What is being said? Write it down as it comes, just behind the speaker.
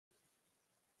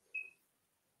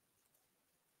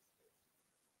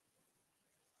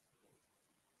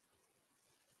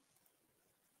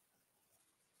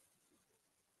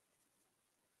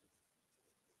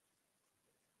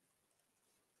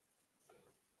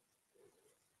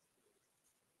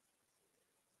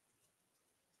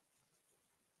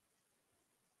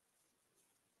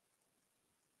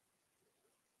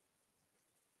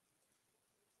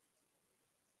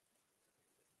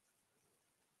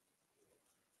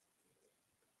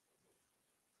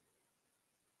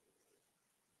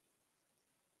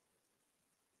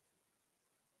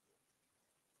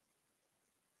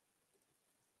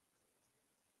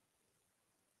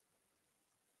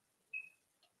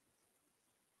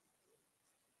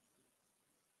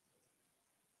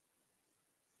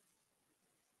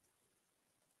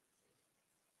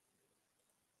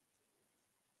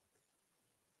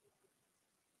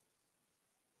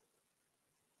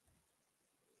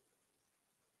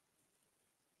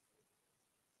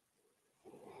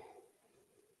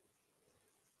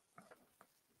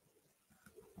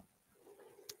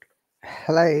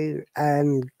Hello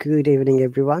and good evening,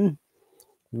 everyone.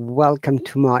 Welcome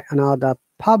to my another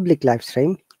public live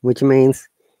stream, which means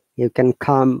you can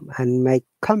come and make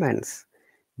comments.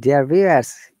 Dear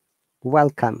viewers,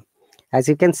 welcome. As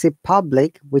you can see,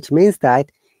 public, which means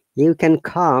that you can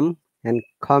come and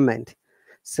comment.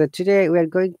 So today we are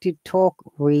going to talk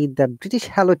with the British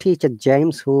Hello teacher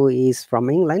James, who is from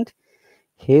England.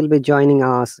 He'll be joining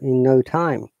us in no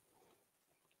time.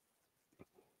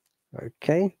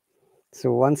 Okay.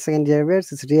 So once again, dear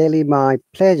viewers, it's really my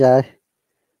pleasure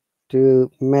to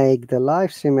make the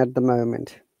live stream at the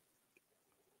moment.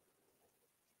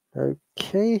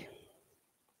 Okay.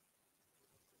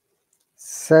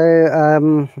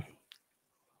 So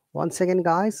once again,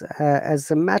 guys, as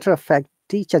a matter of fact,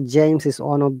 teacher James is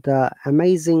one of the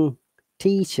amazing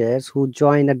teachers who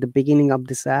joined at the beginning of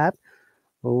this app,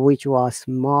 which was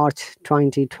March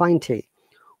 2020,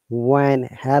 when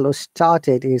Hello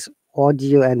started its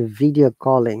audio and video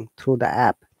calling through the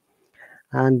app.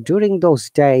 And during those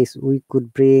days, we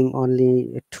could bring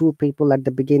only 2 people at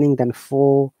the beginning, then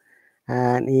 4,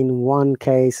 and in one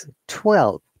case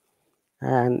 12.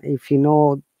 And if you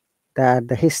know that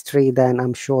the history, then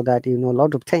I'm sure that you know a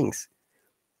lot of things.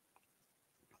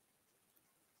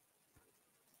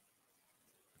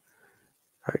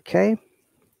 Okay,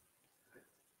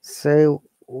 so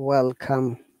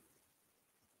welcome.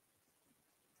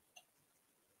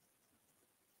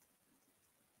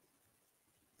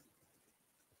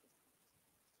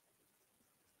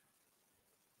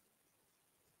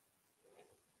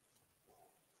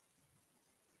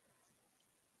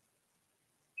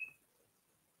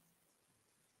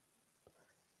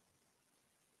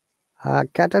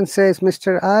 Katan says,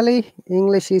 Mr. Ali,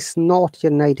 English is not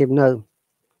your native. No,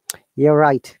 you're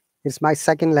right. It's my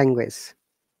second language.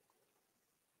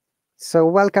 So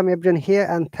welcome everyone here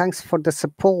and thanks for the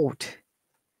support.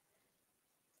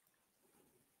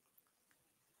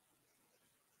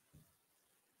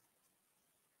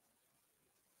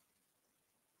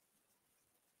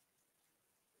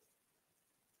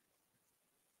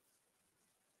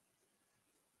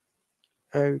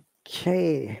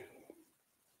 Okay.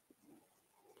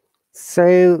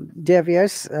 So, dear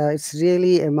viewers, it's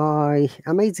really my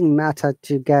amazing matter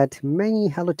to get many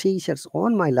Hello teachers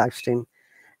on my live stream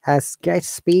as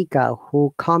guest speaker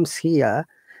who comes here,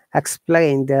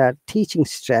 explain their teaching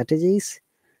strategies,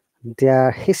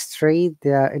 their history,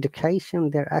 their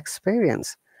education, their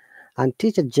experience. And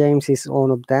teacher James is one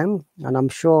of them, and I'm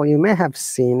sure you may have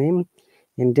seen him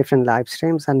in different live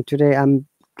streams. And today I'm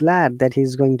glad that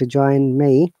he's going to join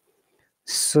me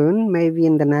soon, maybe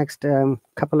in the next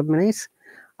couple of minutes.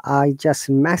 I just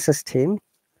messaged him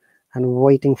and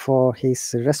waiting for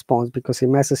his response because he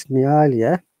messaged me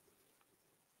earlier.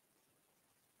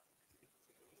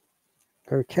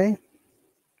 Okay.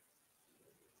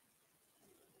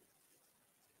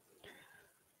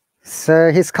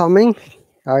 So he's coming,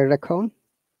 I reckon.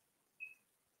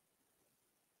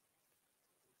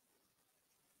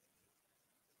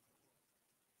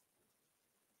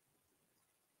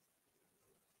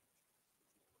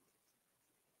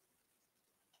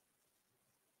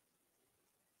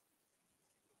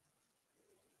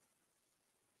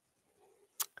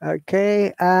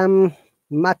 Okay,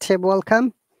 Matthew,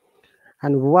 welcome.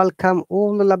 And welcome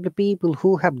all the lovely people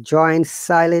who have joined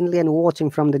silently and watching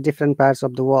from the different parts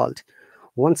of the world.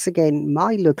 Once again,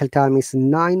 my local time is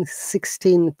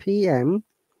 9:16 p.m.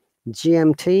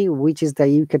 GMT, which is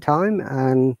the UK time,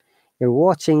 and you're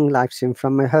watching live stream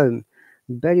from my home.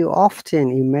 Very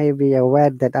often, you may be aware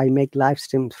that I make live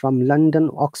streams from London,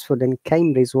 Oxford, and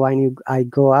Cambridge when I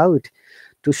go out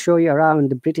to show you around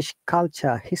the British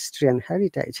culture, history, and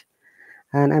heritage.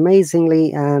 And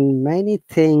amazingly, and many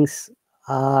things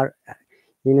are,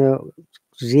 you know,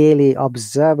 really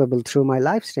observable through my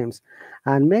live streams.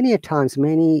 And many a times,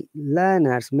 many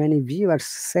learners, many viewers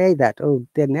say that, oh,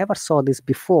 they never saw this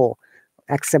before,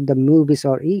 except the movies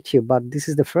or YouTube, but this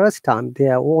is the first time they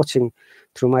are watching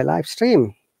through my live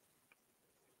stream.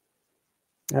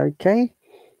 Okay.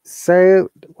 So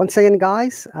once again,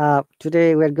 guys,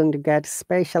 today we're going to get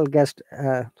special guest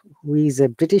who is a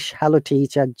British Hello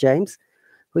teacher, James,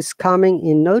 who's coming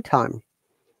in no time.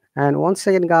 And once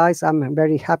again, guys, I'm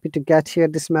very happy to get here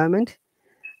at this moment.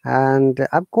 And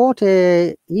I've got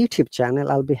a YouTube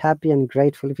channel. I'll be happy and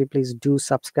grateful if you please do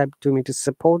subscribe to me to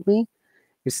support me.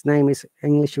 Its name is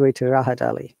English with Rahat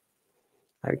Ali.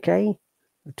 Okay.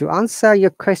 To answer your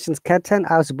questions, Ketan,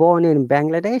 I was born in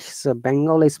Bangladesh. So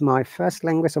Bengal is my first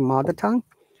language or mother tongue.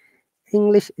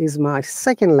 English is my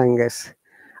second language.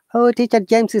 Oh, Teacher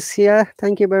James is here.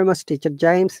 Thank you very much, Teacher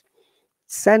James.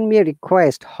 Send me a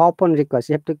request, hop on request.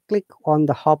 You have to click on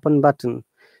the hop on button.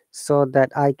 so that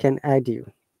I can add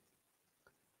you.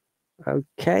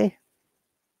 Okay.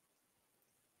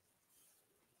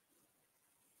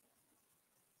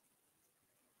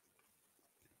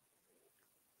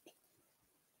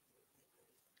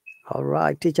 All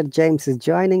right, Teacher James is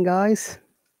joining, guys.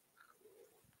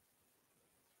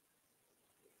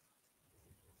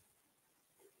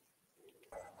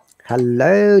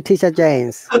 Hello, Teacher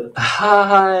James.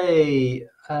 Hi.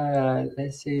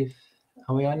 Let's see if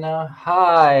are we on now?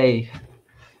 Hi.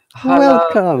 Hello.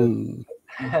 Welcome.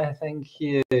 Thank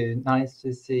you. Nice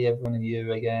to see everyone of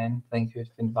you again. Thank you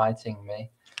for inviting me.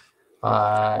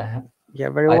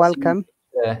 You're very I see welcome.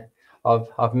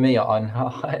 of me on.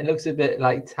 It looks a bit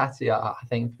like tatty. I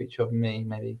think picture of me.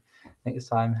 Maybe next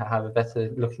time I have a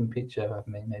better looking picture of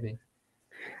me. Maybe.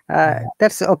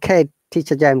 That's okay,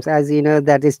 Teacher James. As you know,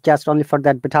 that is just only for the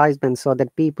advertisement so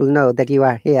that people know that you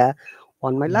are here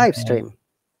on my live Yeah. stream.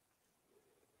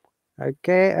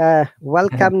 Okay.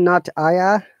 Welcome, not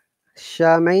Aya,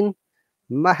 Shamin,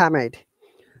 Mohammed.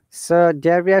 So,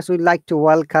 Darius would like to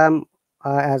welcome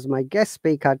as my guest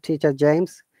speaker, Teacher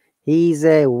James. He's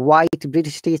a white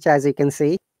British teacher, as you can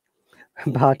see.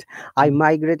 But I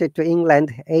migrated to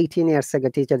England 18 years ago,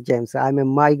 Teacher James. I'm a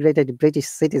migrated British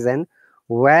citizen,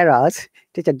 whereas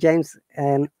Teacher James,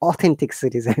 an authentic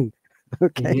citizen.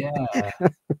 Okay. Yeah.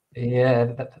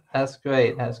 Yeah, that's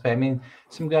great. That's great. I mean,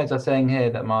 some guys are saying here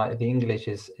that the English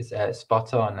is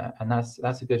spot on, and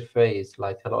that's a good phrase.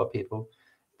 Like a lot of people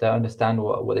don't understand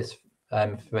what this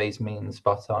phrase means,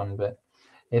 spot on. But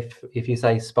if you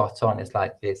say spot on, it's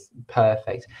like this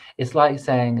perfect. It's like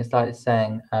saying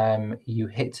you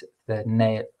hit the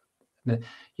nail,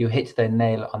 you hit the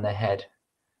nail on the head.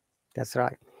 That's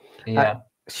right. Uh, Yeah.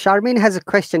 Charmin has a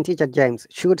question, Teacher James.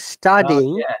 Should Oh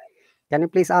studying, yeah. can you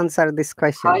please answer this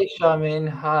question? Hi, Charmin.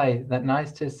 Hi.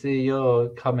 Nice to see your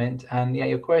comment and yeah,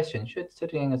 your question. Should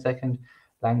studying a second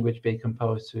language be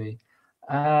compulsory?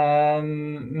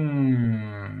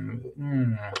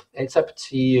 It's up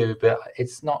to you, but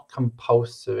it's not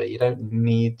compulsory. You don't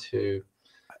need to.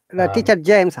 Um, Teacher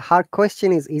James, her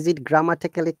question is it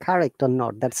grammatically correct or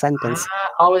not, that sentence?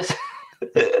 I was.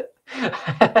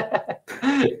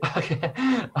 Okay.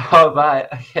 All right.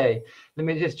 Okay. Let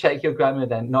me just check your grammar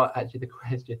then. Not actually the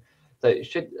question. So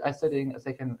should I studying a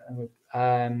second?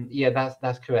 Yeah,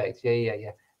 that's correct.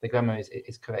 Yeah. The grammar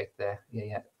is correct there.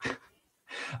 Yeah.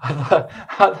 I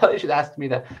thought you should ask me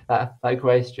that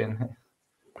question.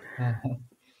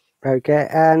 Okay,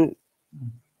 and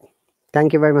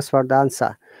thank you very much for the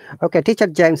answer. Okay, Teacher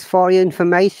James, for your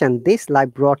information, this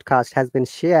live broadcast has been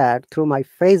shared through my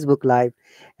Facebook Live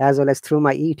as well as through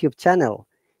my YouTube channel.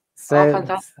 Oh, So,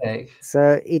 fantastic.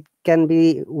 so it can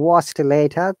be watched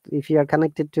later if you are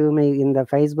connected to me in the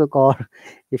Facebook, or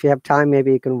if you have time,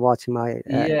 maybe you can watch my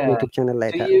Yeah. YouTube channel Do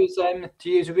later. you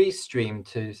use Restream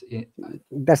to?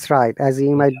 That's right. As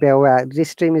you might be aware,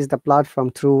 Restream is the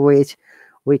platform through which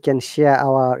we can share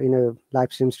our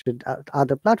live streams to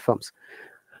other platforms.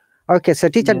 Okay, so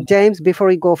Teacher Yeah. James, before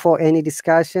we go for any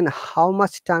discussion, how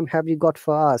much time have you got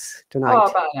for us Oh, tonight?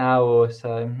 about an hour or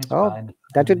so. It's Oh, fine.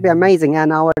 that would be amazing.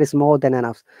 An hour is more than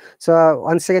enough. So,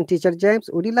 once again, Teacher James,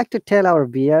 would you like to tell our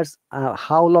viewers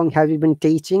how long have you been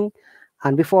teaching?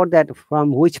 And before that,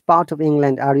 from which part of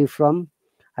England are you from?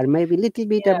 And maybe a little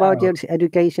bit about Yeah. your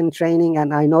education training.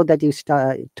 And I know that you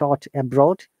taught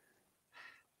abroad.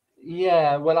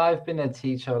 Yeah, well, I've been a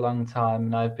teacher a long time,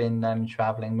 and I've been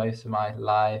traveling most of my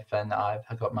life, and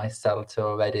I've got my CELTA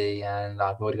already, and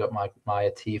I've already got my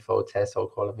TEFL test or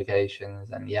qualifications,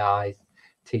 and yeah, I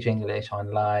teach English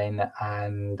online,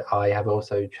 and I have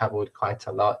also traveled quite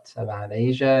a lot around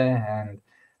Asia and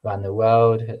around the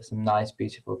world, some nice,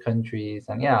 beautiful countries,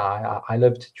 and yeah, I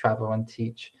love to travel and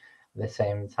teach at the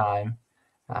same time,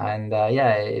 and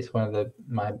yeah, it's one of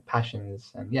my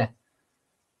passions, and yeah.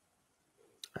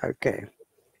 Okay.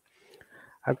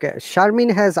 Okay.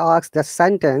 Sharmin has asked the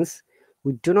sentence,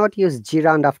 we do not use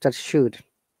gerund after should.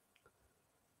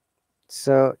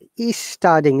 So is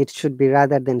studying, it should be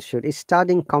rather than should. Is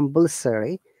studying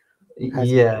compulsory? As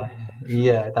Yeah,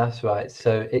 yeah, that's right.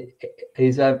 So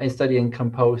it's studying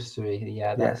compulsory.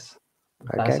 Yeah, yes.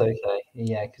 that's Okay. okay.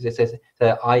 Yeah, because it says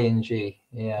the ing.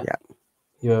 Yeah, Yeah.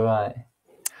 you're right.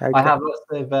 I Okay. have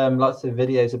lots of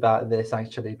videos about this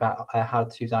actually, about how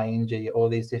to use ing, all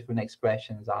these different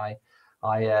expressions. I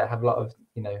have a lot of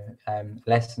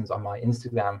lessons on my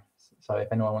Instagram. So if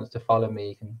anyone wants to follow me,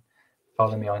 you can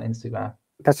follow me on Instagram.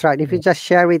 That's right. If you Yeah. just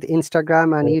share with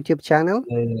Instagram and YouTube channel,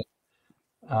 Yeah.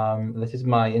 This is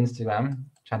my Instagram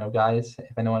channel, guys.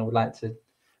 If anyone would like to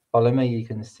follow me, you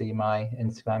can see my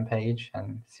Instagram page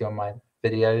and see all my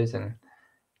videos and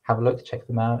have a look, check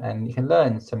them out, and you can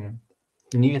learn some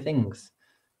new things.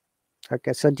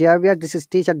 Okay, so dear viewers, this is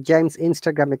Teacher James'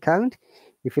 Instagram account.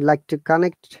 If you like to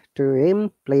connect to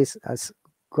him, please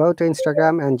go to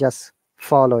Instagram and just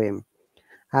follow him.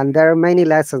 And there are many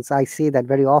lessons. I see that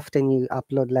very often you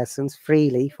upload lessons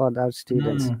freely for our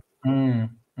students.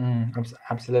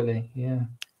 Absolutely, yeah.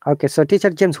 Okay, so Teacher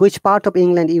James, which part of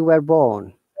England you were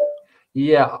born?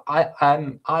 Yeah,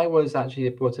 I was actually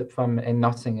brought up from in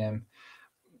Nottingham.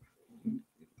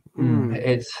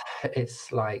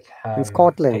 It's like In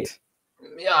Scotland.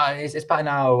 yeah, it's about an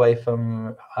hour away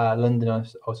from London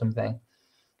or something.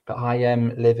 But I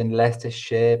live in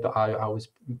Leicestershire, but I was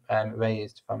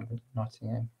raised from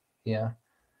Nottingham. Yeah,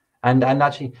 and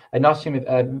actually,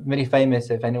 Nottingham really famous.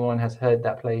 If anyone has heard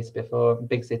that place before,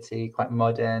 big city, quite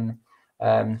modern,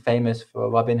 famous for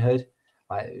Robin Hood.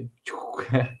 Like,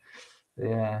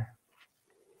 yeah.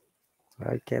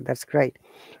 Okay, that's great.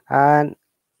 And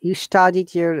you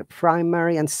studied your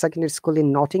primary and secondary school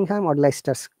in Nottingham or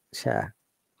Leicestershire?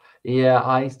 Yeah,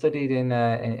 I studied in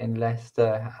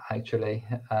Leicester actually.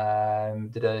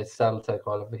 Did a CELTA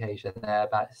qualification there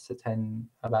about 7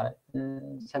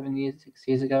 years, 6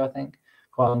 years ago, I think.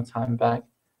 Quite a long time back.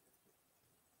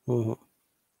 Mm-hmm.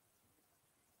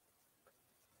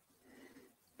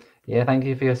 Yeah, thank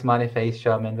you for your smiley face,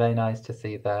 Sharman. Very nice to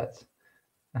see that.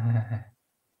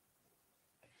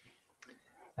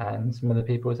 And some other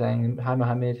people saying, hi,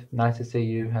 Mohammed. Nice to see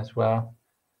you as well.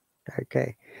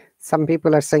 Okay. Some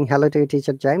people are saying hello to you,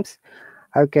 Teacher James.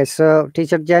 Okay, so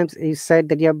Teacher James, you said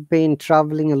that you have been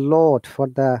traveling a lot for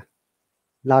the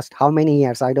last how many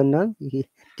years? I don't know. Did you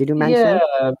Yeah, mention?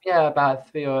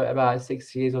 about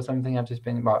 6 years or something. I've just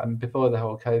been, well, before the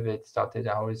whole COVID started,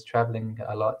 I was traveling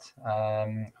a lot.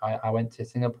 I went to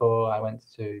Singapore, I went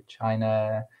to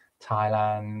China,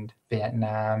 Thailand,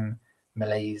 Vietnam,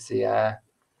 Malaysia,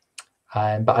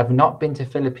 but I've not been to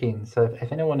Philippines. So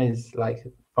if anyone is like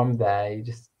from there, you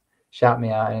just shout me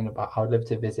out, and I would love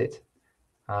to visit.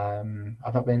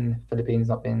 I've not been Philippines,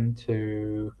 not been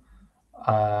to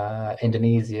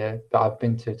Indonesia, but I've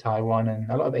been to Taiwan and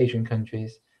a lot of Asian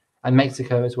countries, and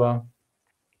Mexico as well,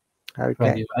 Okay.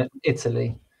 maybe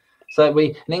Italy. So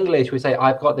in English we say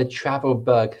I've got the travel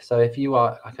bug. So if you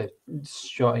are like a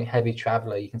strong, heavy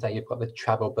traveler, you can say you've got the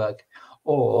travel bug,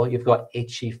 or you've got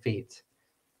itchy feet.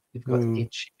 You've got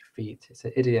itchy feet. It's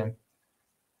an idiom.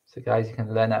 So guys, you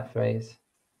can learn that phrase.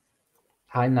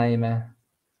 Hi Naima.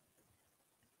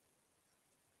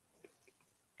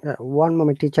 One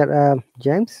moment, Teacher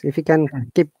James. If you can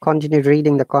continue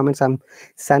reading the comments, I'm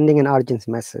sending an urgent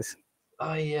message.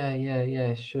 Oh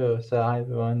yeah, sure. So hi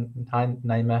everyone. Hi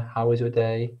Naima. How was your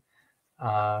day?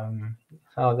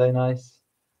 Oh, very nice.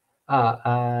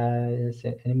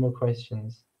 Any more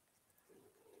questions?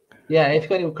 Yeah, if you've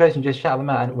got any questions, just shout them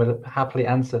out and we'll happily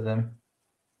answer them.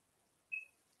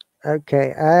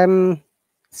 Okay.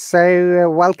 So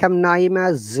welcome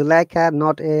Naima, Zuleka,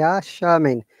 Not Aya,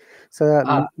 Shamin. So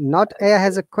Not Aya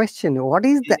has a question. What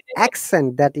is the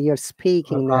accent that you're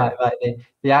speaking now? Right.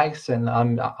 The accent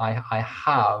I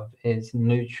have is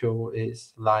neutral.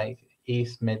 It's like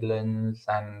East Midlands,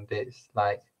 and it's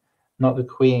like not the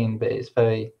Queen, but it's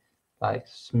very like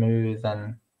smooth,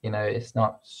 and it's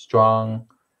not strong.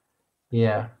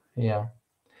 Yeah. Okay.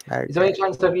 Is there any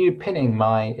chance of you pinning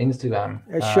my Instagram?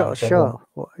 Sure.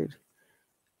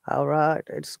 All right,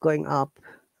 it's going up.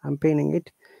 I'm pinning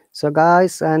it. So,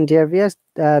 guys and dear viewers,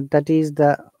 that is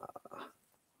the.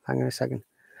 Hang on a second.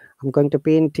 I'm going to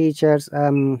pin teachers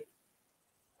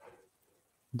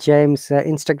James'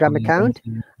 Instagram account,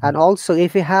 and also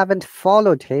if you haven't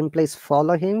followed him, please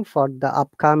follow him for the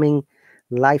upcoming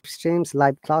live streams,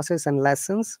 live classes, and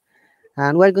lessons.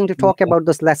 And we're going to talk about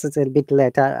those lessons a bit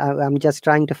later. I'm just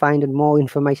trying to find out more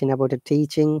information about the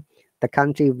teaching, the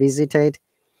country you visited.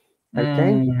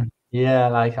 Okay. Yeah,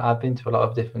 like I've been to a lot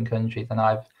of different countries, and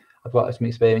I've got some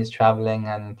experience traveling,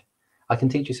 and I can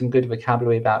teach you some good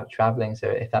vocabulary about traveling. So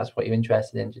if that's what you're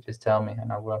interested in, just tell me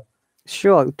and I will.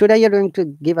 Sure. Today you're going to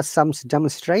give us some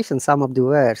demonstration, some of the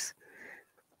words.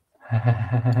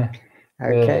 Okay.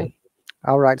 Good.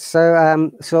 All right.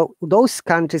 So those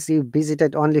countries you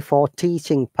visited only for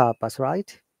teaching purpose,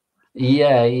 right?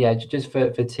 Yeah, just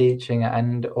for teaching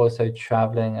and also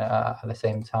traveling at the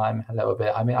same time a little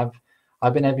bit. I mean,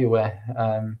 I've been everywhere,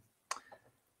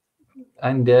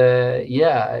 and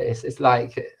yeah, it's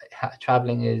like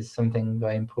traveling is something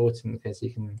very important because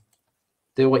you can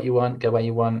do what you want, go where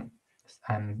you want,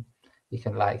 and you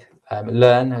can like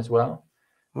learn as well.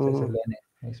 So it's a learning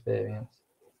experience.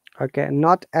 Okay,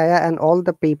 not Aya and all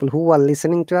the people who are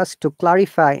listening to us. To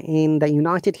clarify, in the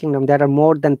United Kingdom, there are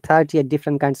more than 30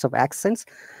 different kinds of accents.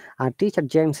 Teacher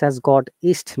James has got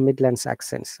East Midlands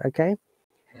accents. Okay,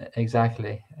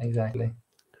 Exactly, exactly.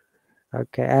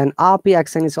 Okay, and RP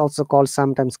accent is also called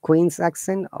sometimes Queen's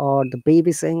accent or the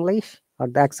baby's English or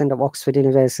the accent of Oxford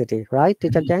University, right,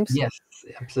 Teacher James? Yes,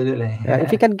 absolutely.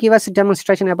 If you can give us a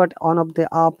demonstration about one of the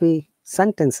RP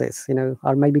sentences,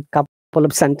 or maybe couple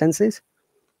of sentences.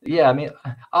 Yeah, I mean,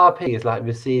 RP is like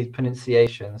received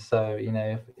pronunciation. So,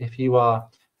 if you are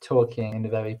talking in a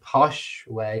very posh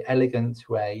way, elegant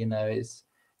way,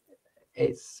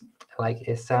 it's like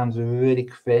it sounds really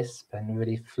crisp and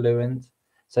really fluent.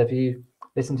 So if you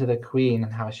listen to the Queen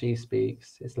and how she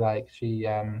speaks, it's like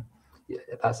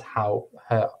that's how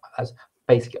her as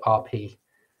basic RP,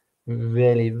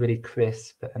 really, really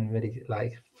crisp and really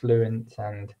like fluent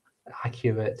and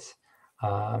accurate,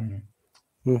 um,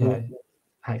 you Hmm. know,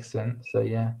 accent. So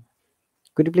yeah.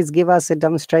 Could you please give us a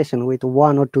demonstration with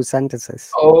one or two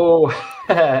sentences? Oh,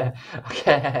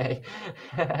 okay.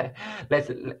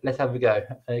 let's let's have a go.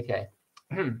 Okay.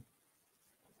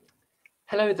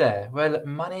 Hello there. Well,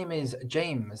 my name is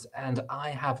James, and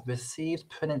I have received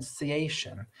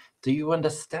pronunciation. Do you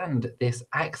understand this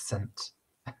accent?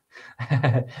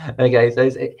 Okay, so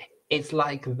it's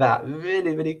like that,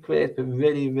 really, really crisp, but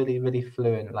really, really, really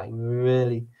fluent, like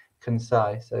really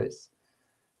concise. So it's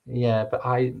yeah, but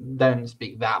I don't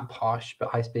speak that posh, but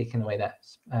I speak in a way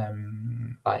that's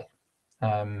like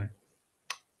um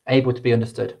able to be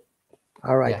understood.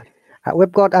 All right. Yeah.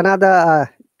 We've got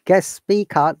another guest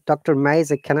speaker, Dr. May,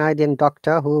 is a Canadian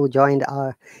doctor who joined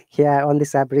here on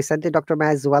this app recently. Dr.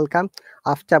 May is welcome.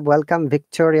 Aftab, welcome.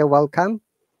 Victoria, welcome.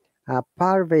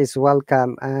 Parvez,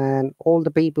 welcome. And all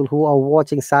the people who are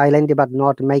watching silently but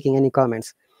not making any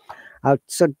comments.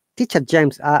 So, Teacher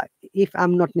James, if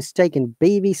I'm not mistaken,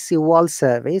 BBC World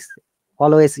Service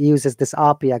always uses this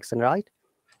RP accent, right?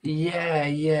 Yeah,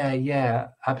 yeah, yeah,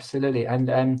 absolutely.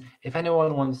 And if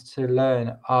anyone wants to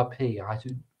learn RP, I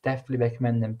should definitely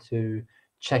recommend them to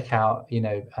check out,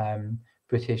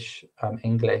 British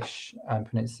English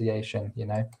pronunciation,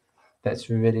 that's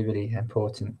really, really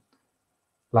important.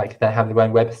 Like they have their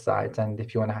own website, and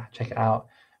if you want to check it out,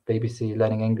 BBC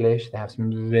Learning English, they have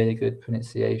some really good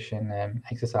pronunciation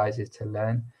exercises to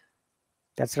learn.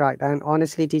 That's right. And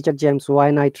honestly, Teacher James,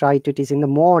 when I try to teach in the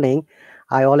morning,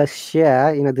 I always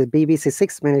share, the BBC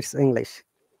 6 minutes English.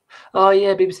 Oh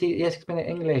yeah, BBC, yes, 6 Minute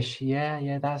English. Yeah,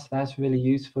 yeah, that's really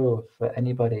useful for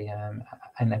anybody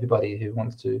and everybody who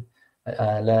wants to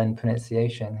learn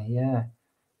pronunciation. Yeah,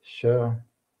 sure.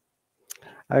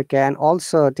 Okay. And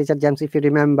also, Teacher James, if you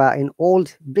remember, in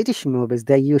old British movies,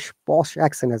 they use posh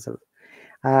accent as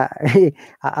well.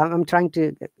 I'm trying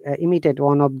to imitate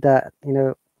one of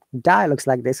the, dialogues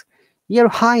like this. Your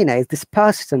Highness, this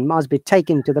person must be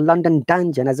taken to the London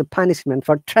dungeon as a punishment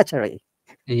for treachery.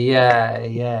 Yeah,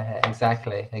 yeah,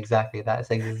 exactly, exactly. That's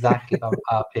exactly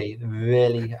RP.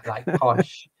 Really like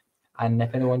posh. And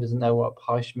if anyone doesn't know what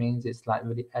posh means, it's like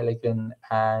really elegant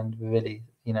and really,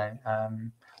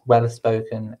 well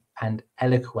spoken and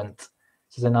eloquent.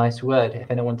 This is a nice word. If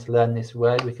anyone wants to learn this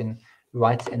word, we can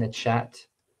write it in the chat.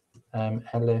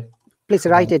 Please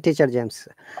write Eloquent, it, Teacher James.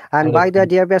 And by the eloquent.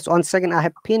 dear viewers, once again, I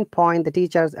have pinpoint the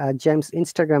Teacher James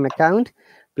Instagram account.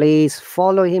 Please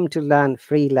follow him to learn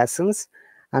free lessons.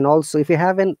 And also, if you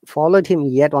haven't followed him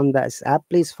yet on this app,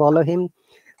 please follow him,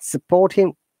 support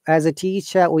him. As a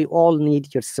teacher, we all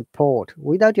need your support.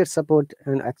 Without your support,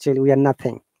 and actually, we are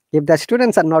nothing. If the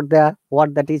students are not there,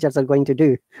 what the teachers are going to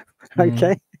do? Mm,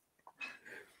 Okay.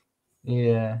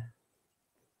 yeah.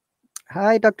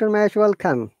 Hi, Dr. Mesh.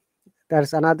 Welcome.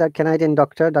 There's another Canadian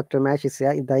doctor. Dr. Mesh is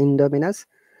here, the Indominus.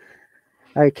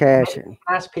 Okay.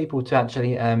 Ask people to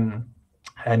actually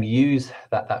use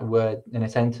that word in a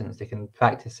sentence. They can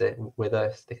practice it with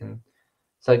us. They can.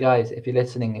 So, guys, if you're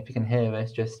listening, if you can hear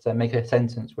us, just make a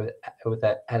sentence with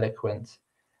that eloquent.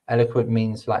 Eloquent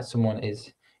means like someone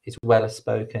is well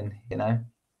spoken,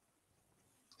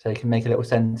 So you can make a little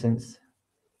sentence.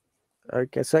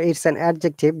 Okay, so it's an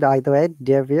adjective, by the way,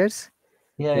 dear viewers.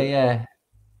 Yeah, L- yeah,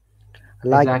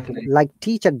 Like exactly. like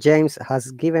teacher James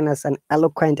has given us an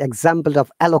eloquent example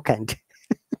of eloquent.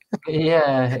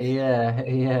 Yeah, yeah,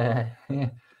 yeah,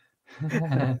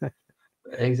 yeah.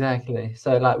 Exactly.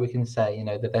 So, like we can say,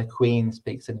 that the Queen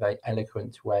speaks in a very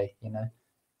eloquent way.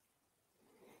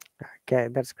 Okay,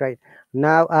 that's great.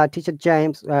 Now, teacher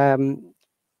James,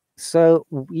 so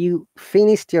you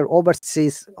finished your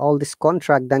overseas all this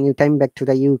contract, then you came back to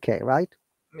the UK, right?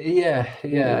 Yeah,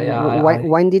 yeah, yeah. I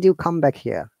When did you come back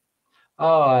here?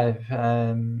 oh,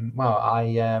 well,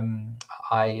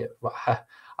 well,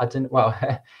 I didn't. Well,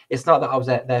 it's not that I was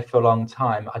there for a long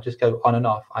time. I just go on and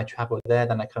off. I travel there,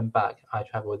 then I come back. I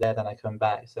travel there, then I come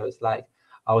back. So it's like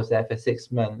I was there for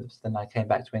 6 months, then I came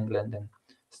back to England and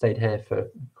stayed here for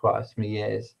quite a few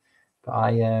years. But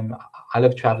I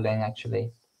love traveling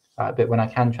actually. But when I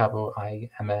can travel, I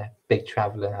am a big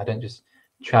traveler. I don't just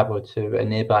travel to a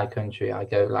nearby country. I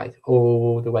go like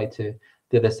all the way to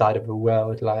the other side of the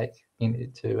world, like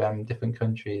to different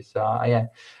countries. So yeah,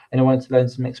 anyone wants to learn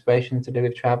some expressions to do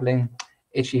with traveling,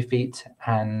 itchy feet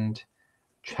and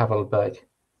travel bug,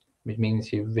 which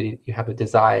means you have a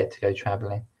desire to go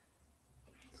traveling.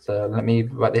 So let me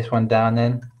write this one down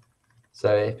then.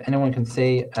 So if anyone can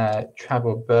see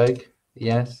travel bug,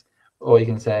 yes, or you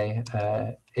can say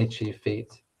itchy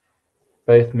feet.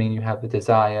 Both mean you have the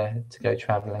desire to go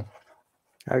traveling.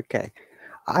 Okay.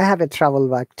 I have a travel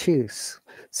bag too.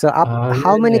 So Oh,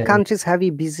 how many really? countries have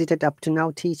you visited up to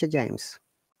now, Teacher James?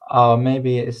 Oh,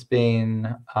 maybe it's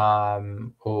been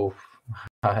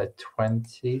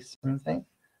 20 something.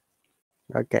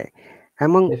 Okay.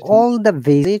 Among 15. all the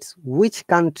visits, which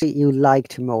country you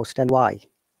liked most and why?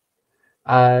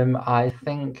 I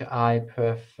think I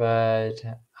preferred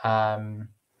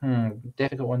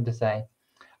difficult one to say.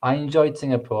 I enjoyed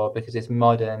Singapore because it's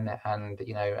modern and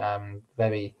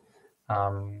very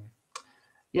um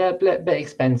yeah, a bit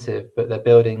expensive, but the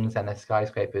buildings and the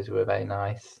skyscrapers were very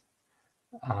nice.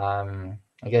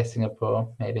 I guess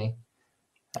Singapore maybe.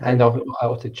 And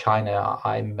also China.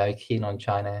 I'm very keen on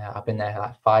China. I've been there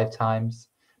like 5 times.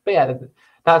 But yeah,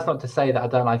 that's not to say that I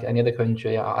don't like any other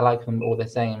country. I like them all the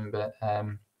same. But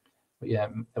yeah,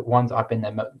 the ones I've been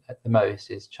there the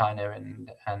most is China and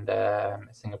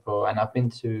Singapore. And I've been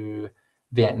to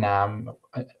Vietnam,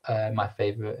 my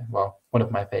favorite. Well, one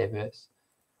of my favorites.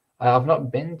 I've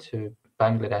not been to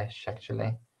Bangladesh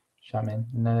actually, Shamin.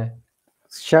 No.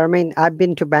 Charmaine, I've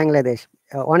been to Bangladesh.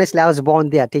 Honestly, I was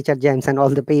born there, Teacher James, and all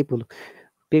the people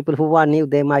who are new,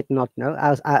 they might not know.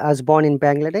 I was born in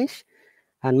Bangladesh,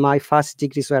 and my first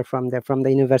degrees were from there, from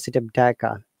the University of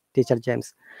Dhaka, Teacher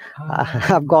James.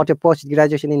 Ah, I've got a post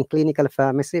graduation in clinical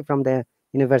pharmacy from the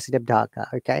University of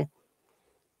Dhaka. Okay.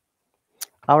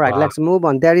 All right, wow. let's move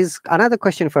on. There is another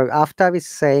question for you. After I was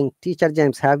saying, Teacher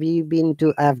James, have you been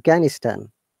to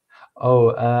Afghanistan? Oh,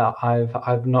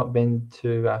 I've not been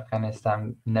to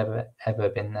Afghanistan. Never ever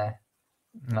been there.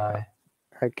 No.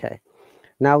 Okay.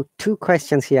 Now, two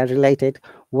questions here related.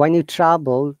 When you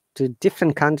travel to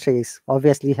different countries,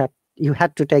 obviously you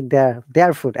had to take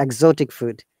their food, exotic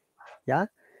food. Yeah.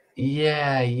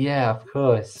 Yeah, yeah, of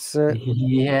course. So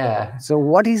Yeah. so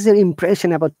what is your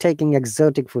impression about taking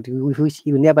exotic food which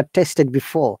you never tasted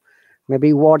before? Maybe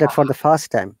you ordered for the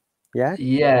first time. Yeah.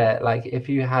 Yeah, like if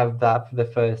you have that for the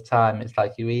first time, it's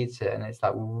like you eat it and it's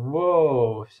like,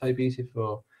 whoa, so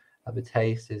beautiful. Like the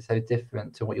taste is so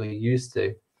different to what you're used to.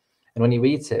 And when you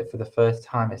eat it for the first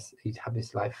time, you have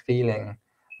this like feeling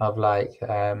of like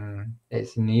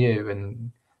it's new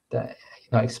and that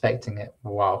you're not expecting it.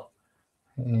 Wow.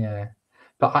 Yeah.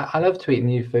 But I love to eat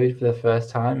new food for the first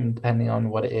time, depending on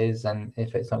what it is and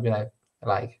if it's not gonna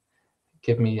like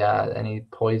give me any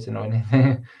poison or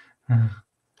anything.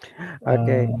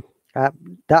 Okay. uh,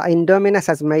 The Indominus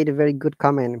has made a very good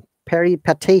comment.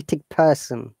 Peripatetic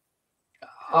person.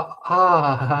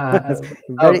 ah,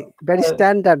 Very oh, very uh,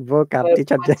 standard vocab,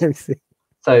 Teacher James.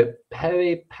 so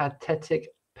peripatetic.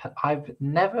 I've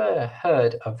never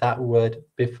heard of that word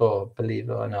before, believe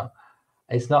it or not.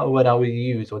 It's not a word I would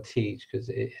use or teach because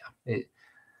it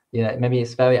maybe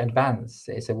it's very advanced.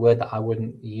 It's a word that I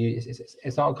wouldn't use.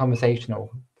 It's not a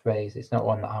conversational phrase. It's not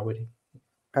one that I would.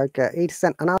 Okay, it's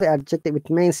another adjective. It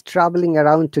means traveling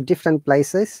around to different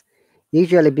places,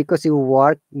 usually because you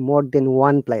work more than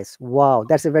one place. Wow,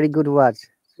 that's a very good word.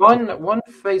 One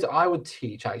phrase I would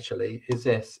teach actually is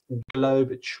this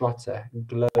globe trotter.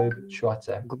 Globe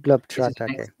trotter. It's an Globetrotter.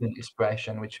 Okay. excellent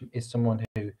expression, which is someone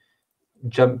who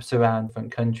jumps around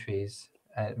different countries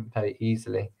very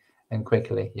easily and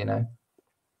quickly.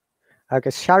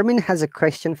 Okay, Charmin has a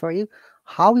question for you.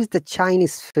 How is the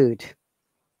Chinese food?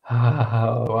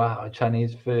 Oh, wow,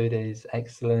 Chinese food is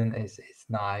excellent. It's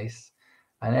nice,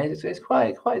 and it's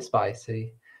quite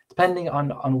spicy. Depending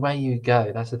on where you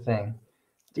go, that's the thing.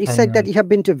 You Depending said that on you have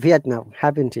been to Vietnam,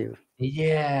 haven't you?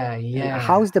 yeah, And yeah.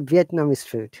 how's the Vietnamese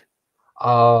food?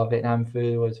 Oh, Vietnam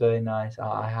food was very nice.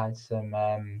 I had some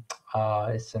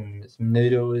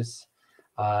noodles.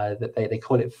 That they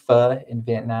call it pho in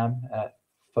Vietnam.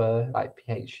 Pho like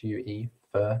Phue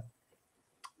pho.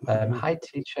 Mhm. Hi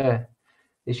teacher.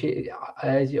 Is she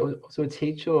also a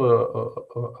teacher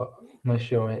I'm not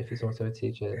sure if it's also a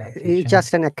teacher, that It's teacher.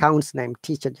 just an accounts name,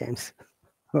 Teacher James.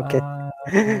 Okay. Uh,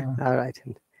 All right.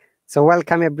 So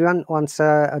welcome everyone once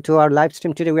to our live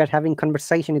stream. Today we are having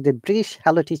conversation with the British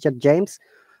Hello Teacher James,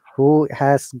 who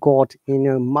has got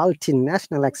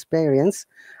multinational experience,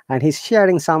 and he's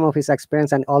sharing some of his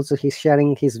experience, and also he's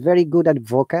sharing he's very good at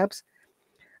vocabs.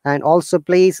 And also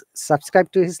please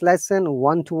subscribe to his lesson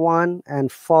 1-to-1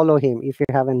 and follow him if you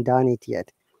haven't done it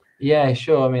yet. Yeah,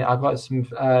 sure. I mean, I've got some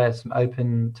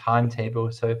open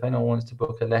timetable, so if anyone wants to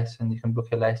book a lesson, you can book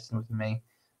a lesson with me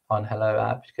on Hello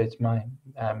app. Go to my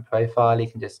profile. You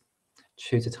can just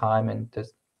choose a time and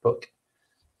just book.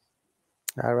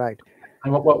 All right.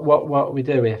 And what we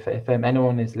do, if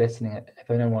anyone is listening,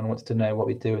 if anyone wants to know what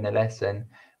we do in a lesson,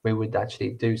 we would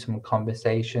actually do some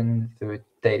conversation through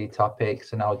daily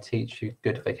topics, and I'll teach you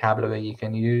good vocabulary you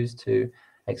can use to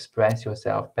express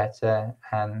yourself better,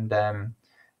 and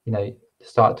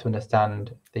start to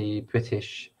understand the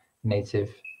British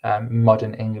native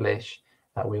modern English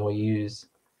that we all use.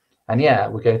 And yeah,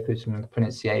 we'll go through some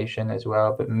pronunciation as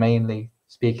well, but mainly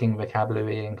speaking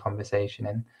vocabulary and conversation,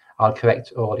 and I'll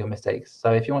correct all your mistakes.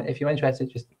 So if you're interested,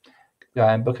 just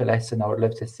book a lesson. I would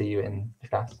love to see you in the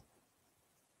class.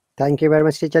 Thank you very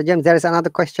much, Teacher James. There is another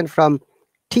question from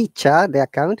Teacher, the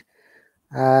account.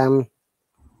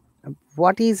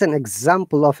 What is an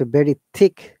example of a very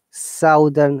thick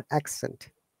Southern accent?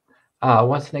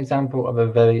 What's an example of a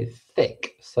very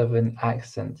thick Southern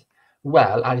accent?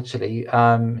 Well, actually,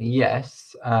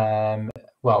 yes.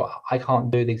 Well, I can't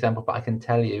do the example, but I can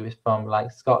tell you it's from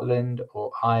like Scotland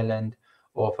or Ireland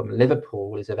or from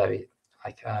Liverpool is a very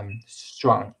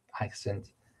strong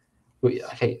accent.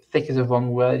 Okay, thick is a wrong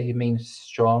word. It means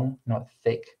strong, not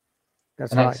thick.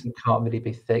 That's An right. accent can't really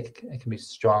be thick. It can be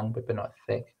strong, but not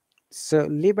thick. So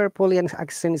Liverpoolian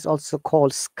accent is also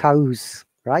called scouse,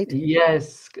 right?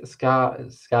 Yes,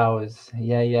 scours.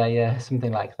 Yeah.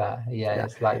 Something like that. Yeah, Yeah.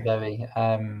 it's like very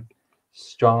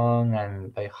strong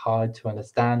and very hard to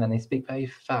understand, and they speak very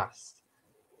fast.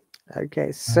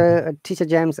 Okay. So Teacher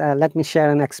James, let me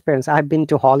share an experience. I've been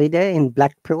to holiday in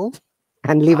Blackpool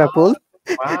and Liverpool.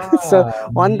 Oh, So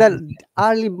wow. on the Amazing.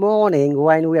 early morning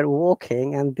when we were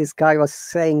walking, and this guy was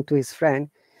saying to his friend,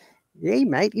 "Hey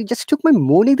mate, you just took my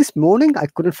money this morning. I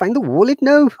couldn't find the wallet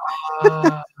now."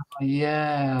 Ah,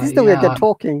 yeah, This is the way they're yeah.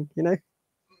 talking.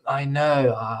 I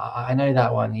know. I know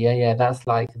that one. Yeah. That's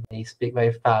like they speak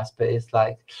very fast, but it's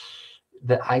like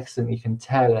the accent. You can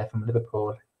tell they're from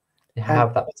Liverpool. They And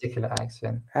have that particular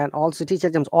accent. and also Teacher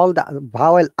James, all the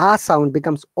vowel R sound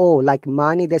becomes O, like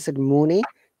money, they said money,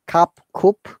 cup,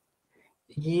 cup.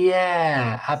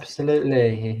 Yeah,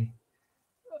 absolutely.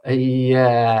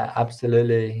 Yeah,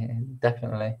 absolutely.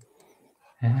 Definitely.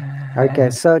 Okay,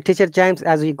 so Teacher James,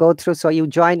 as we go through, so you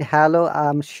joined Hello.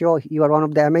 I'm sure you are one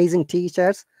of the amazing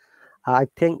teachers. I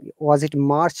think, was it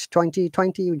March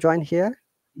 2020 you joined here?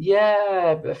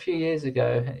 Yeah, a few years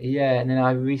ago. Yeah, and then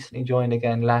I recently joined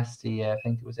again last year. I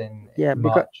think it was in Yeah,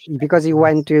 March because you last.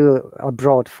 went to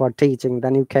abroad for teaching,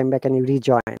 then you came back and you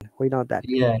rejoined. We know that.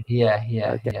 Yeah.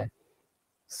 Okay.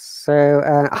 So,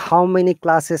 how many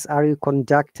classes are you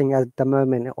conducting at the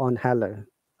moment on Hello?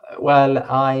 Well,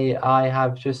 I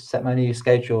have just set my new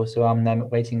schedule, so I'm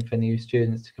waiting for new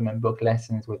students to come and book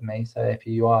lessons with me. So if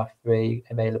you are free,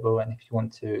 available, and if you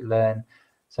want to learn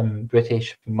some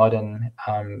British modern,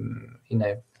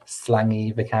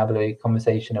 slangy vocabulary,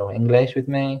 conversational English with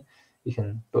me, you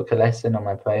can book a lesson on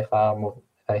my profile. I'm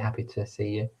very happy to see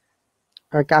you.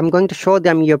 Okay, I'm going to show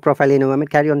them your profile in a moment.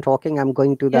 Carry on talking. I'm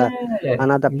going to the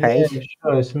another Yeah, page.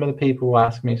 sure. Some other people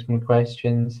ask me some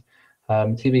questions.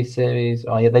 TV series.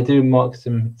 Oh yeah, they do mock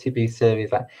some TV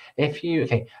series. Like if you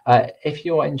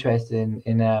are interested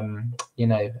in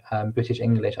British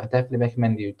English, I definitely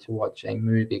recommend you to watch a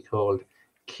movie called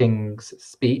King's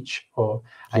Speech and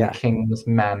Yeah, King's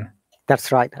Man.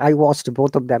 that's right. I watched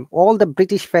both of them. All the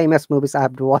British famous movies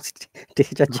I've watched,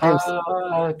 Teacher James,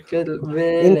 Ah, good,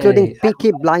 including really.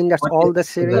 Peaky Blinders, What is all the that?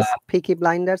 series, Peaky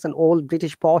Blinders, and all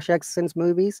British posh accents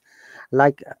movies,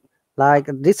 like like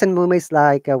recent movies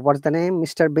like what's the name,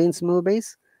 Mr. Bean's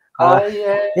movies, uh, Oh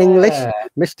English, yeah.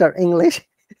 Mr. English.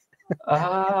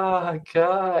 Ah,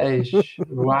 gosh.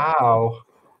 Wow.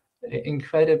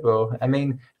 Incredible. I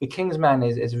mean, The King's Man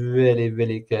is really,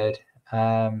 really good.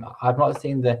 I've not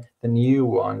seen the new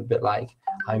one, but like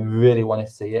I really want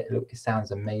to see it. Look, it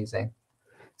sounds amazing.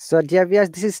 So, dear viewers,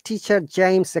 this is Teacher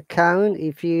James' account.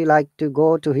 If you like to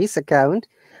go to his account,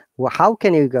 well, how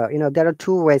can you go? There are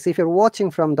two ways. If you're watching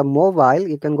from the mobile,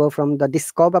 you can go from the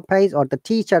Discover page or the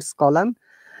Teachers column.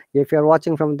 If you're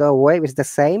watching from the web, it's the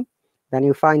same. Then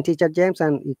you find Teacher James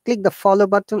and you click the follow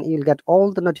button. You'll get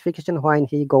all the notification when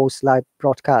he goes live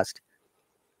broadcast.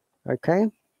 Okay.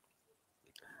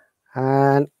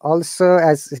 And also,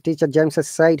 as teacher James has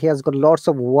said, he has got lots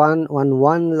of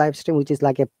one-on-one live stream, which is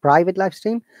like a private live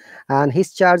stream, and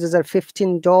his charges are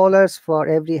 $15 for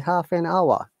every half an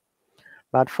hour.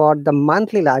 But for the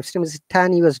monthly live stream, is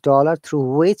 $10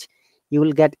 through which you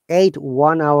will get 8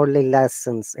 1-hourly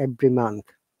lessons every month.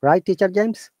 Right, teacher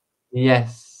James?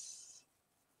 Yes,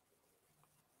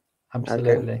 Okay.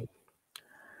 absolutely.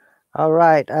 All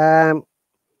right. The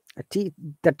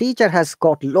teacher has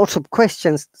got lots of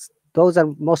questions. Those are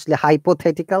mostly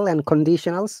hypothetical and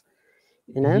conditionals,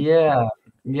 you know. Yeah,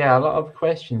 yeah, a lot of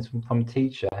questions from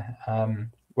teacher.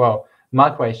 Well, my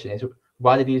question is,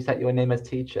 why did you set your name as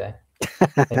teacher?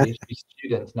 Maybe it should be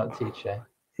student, not teacher.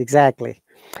 Exactly.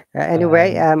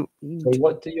 Anyway, Um, so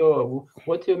what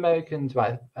do Americans,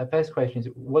 right? First question is,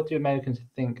 what do Americans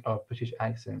think of British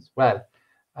accents? Well,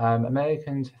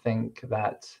 Americans think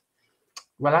that,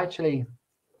 well, actually,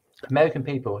 American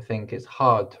people think it's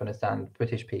hard to understand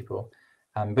British people,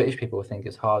 and British people think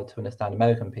it's hard to understand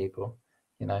American people,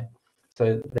 you know.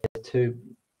 So there's two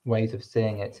ways of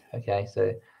seeing it. Okay,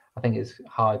 so I think it's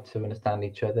hard to understand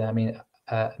each other. I mean,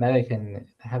 American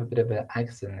have a bit of an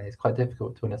accent; it's quite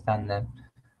difficult to understand them.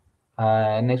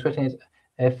 Next question is,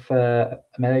 if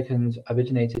Americans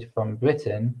originated from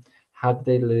Britain, how did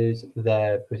they lose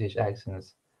their British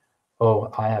accents?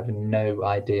 Oh, I have no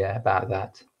idea about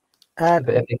that. uh,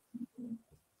 But if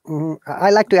I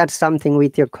like to add something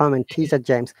with your comment, teacher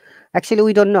James. Actually,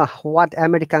 we don't know what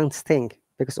Americans think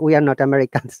because we are not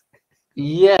Americans.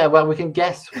 Yeah, well, we can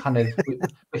guess kind of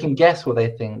we can guess what they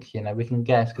think, you know, we can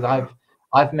guess because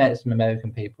I've met some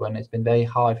American people and it's been very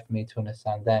hard for me to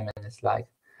understand them and it's like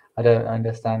I don't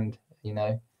understand, you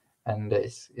know, and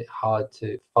it's hard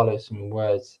to follow some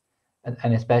words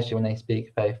and especially when they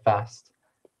speak very fast.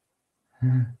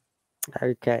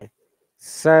 Okay.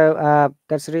 So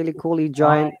that's really cool. You I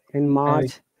joined in know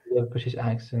March. the British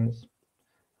accents.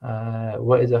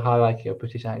 What is a hierarchy of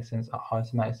British accents? Are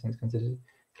some accents considered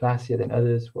classier than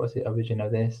others? What's the origin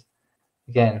of this?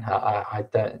 Again, I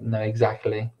don't know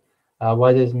exactly.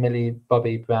 Why does Millie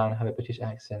Bobby Brown have a British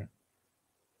accent?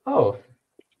 Oh,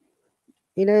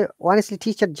 You know, honestly,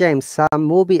 teacher James, some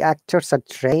movie actors are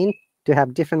trained to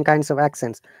have different kinds of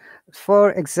accents.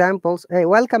 For examples, hey,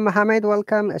 welcome Mohammed,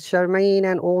 welcome Charmaine,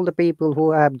 and all the people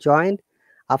who have joined.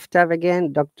 After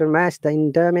again, Dr. Mash, the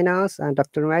Indominas, and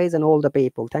Dr. Mays, and all the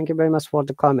people. Thank you very much for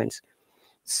the comments.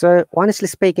 So, honestly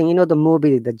speaking, you know,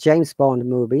 the James Bond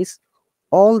movies,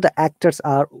 all the actors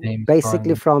are James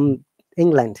basically Bond. from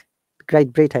England,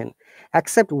 Great Britain,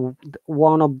 except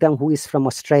one of them who is from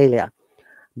Australia.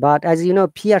 But as you know,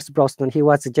 Pierce Brosnan, he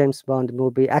was a James Bond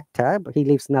movie actor, but he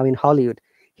lives now in Hollywood.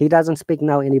 He doesn't speak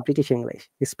now any British English.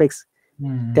 He speaks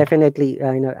Hmm. definitely,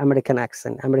 American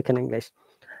accent, American English.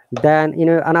 Then,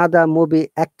 another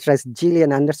movie actress,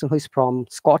 Gillian Anderson, who is from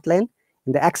Scotland,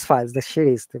 in the X Files, the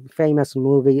series, the famous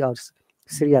movie or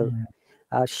serial.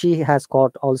 Hmm. She has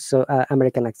got also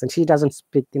American accent. She doesn't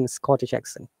speak in Scottish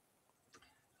accent.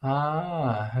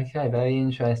 Ah, okay, very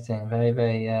interesting, very,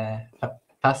 very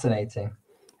fascinating.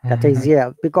 That is,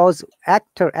 yeah, because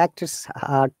actors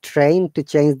are trained to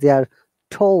change their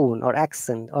tone or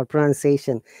accent or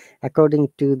pronunciation according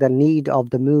to the need of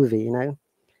the movie,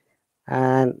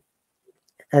 And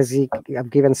as you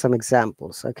have given some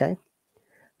examples, okay.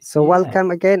 So Yeah.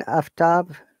 welcome again,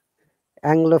 Aftab.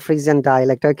 Anglo-Frisian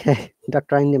dialect. Okay,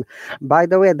 Dr. Indim. By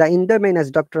the way, the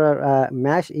Indominus Dr.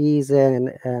 Mash is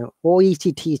an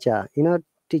OET teacher.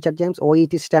 Teacher James,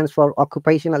 OET stands for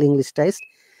Occupational English Test.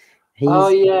 Oh,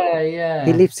 He's yeah, he yeah.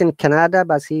 lives in Canada,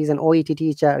 but he's an OET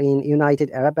teacher in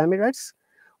United Arab Emirates,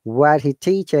 where he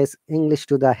teaches English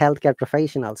to the healthcare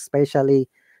professionals, especially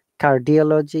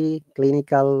cardiology,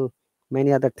 clinical,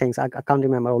 many other things. I can't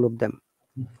remember all of them.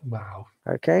 Wow.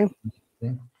 Okay.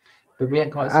 But we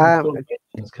have got some Uh, cool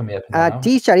questions coming up now.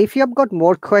 Teacher, if you have got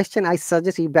more question, I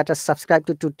suggest you better subscribe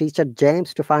to Teacher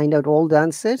James to find out all the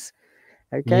answers.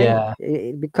 Okay, Yeah.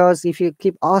 because if you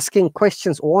keep asking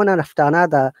questions one after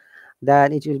another,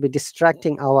 then it will be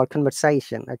distracting our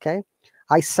conversation. Okay,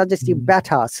 I suggest you Mm.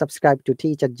 better subscribe to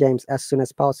Teacher James as soon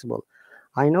as possible.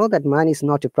 I know that money is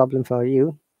not a problem for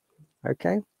you.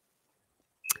 Okay,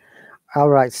 all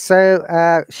right. So,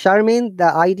 Charmin,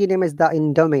 the ID name is the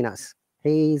Indominus.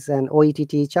 He's an OET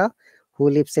teacher who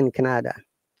lives in Canada.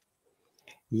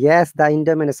 Yes, the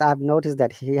Indominus. I've noticed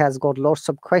that he has got lots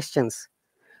of questions.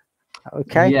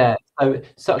 Okay. Yeah.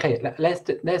 So okay, let's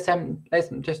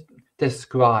just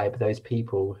describe those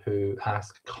people who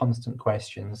ask constant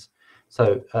questions.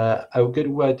 So a good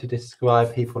word to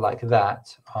describe people like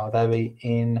that are very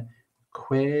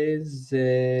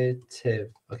inquisitive.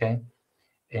 Okay,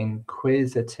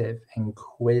 inquisitive.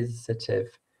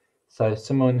 So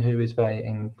someone who is very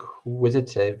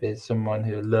inquisitive is someone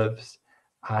who loves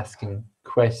asking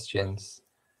questions.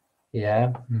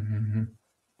 Yeah.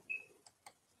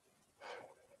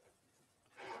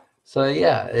 So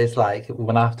yeah, it's like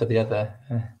one after the other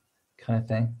kind of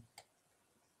thing.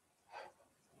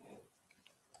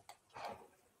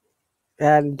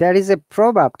 And there is a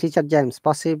proverb, Teacher James,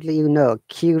 possibly you know,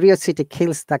 curiosity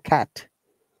kills the cat.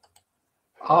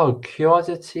 Oh,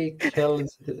 curiosity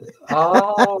kills.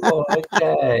 Oh,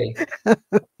 okay.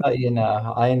 You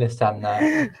know, I understand now.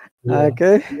 Yeah.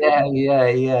 Okay.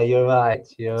 Yeah. You're right.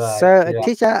 You're right. So, Yeah.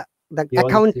 teacher, the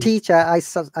account Curiosity. teacher,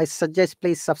 I suggest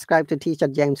please subscribe to Teacher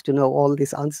James to know all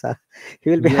this answer. He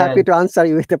will be Yeah, happy to answer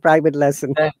you with a private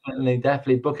lesson.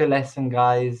 definitely. Book a lesson,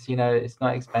 guys. You know, it's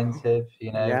not expensive.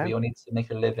 You know, Yeah. we all need to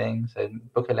make a living, so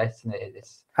book a lesson.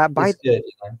 Uh, by It's good.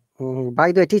 You know.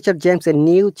 by the way, Teacher James, a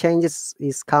new changes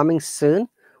is coming soon.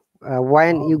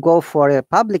 When Oh, you go for a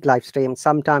public live stream,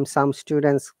 sometimes some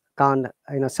students can't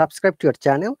subscribe to your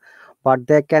channel, but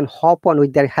they can hop on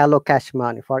with their Hello Cash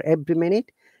money. For every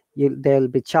minute they'll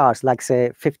be charged, like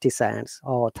say 50 cents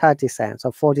or 30 cents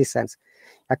or 40 cents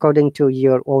according to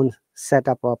your own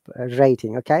setup of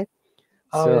rating. Okay,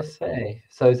 oh, I so see.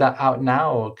 So is that out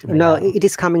now or coming no, out? it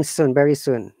is coming soon, very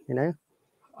soon.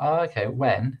 Oh, okay.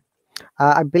 When?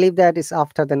 I believe that is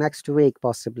after the next week,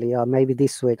 possibly, or maybe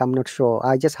this week. I'm not sure.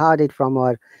 I just heard it from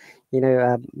our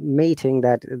meeting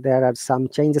that there are some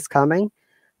changes coming.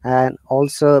 And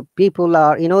also people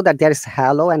are, that there is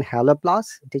Hello and Hello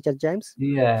Plus, Teacher James, for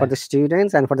Yeah. the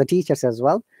students and for the teachers as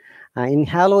well. In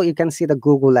Hello you can see the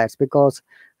Google ads, because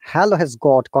Hello has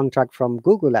got contract from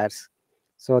Google ads,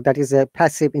 so that is a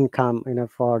passive income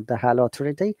for the Hello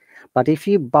authority. But if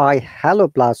you buy Hello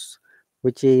Plus,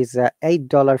 which is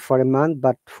 $8 for a month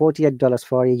but $48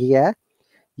 for a year,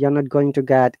 you're not going to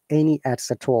get any ads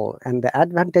at all. And the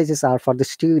advantages are, for the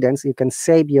students, you can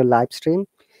save your live stream,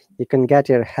 you can get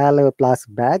your Hello Plus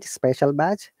badge, special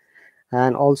badge,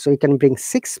 and also you can bring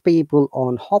 6 people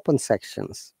on hop-on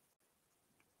sections.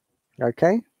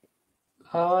 Okay.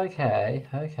 Oh, okay.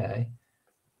 Okay.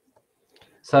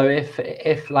 So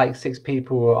if like 6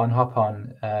 people were on Hop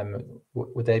On,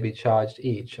 would they be charged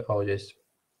each or just?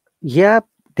 Yeah,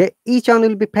 each one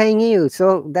will be paying you.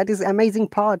 So that is amazing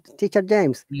part, Teacher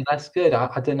James. Yeah, that's good.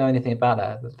 I don't know anything about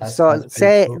that. So That's pretty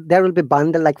say cool. there will be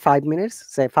bundle like 5 minutes,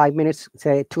 say 5 minutes,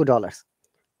 say $2,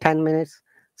 10 minutes,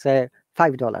 say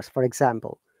 $5, for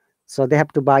example. So they have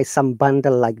to buy some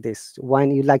bundle like this.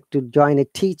 When you like to join a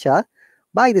teacher,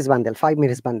 buy this bundle, 5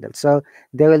 minutes bundle. So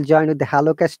they will join with the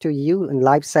HelloCast to you in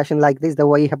live session like this, the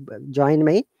way you have joined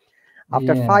me.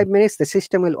 After Yeah. 5 minutes, the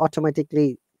system will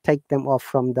automatically take them off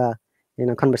from the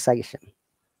conversation.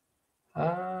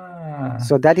 Ah.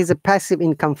 So that is a passive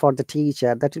income for the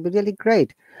teacher. That will be really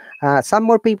great. Some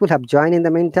more people have joined in the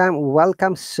meantime.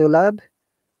 Welcome, Sulab,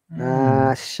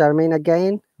 Hmm. Charmaine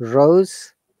again,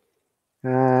 Rose,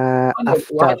 Why after.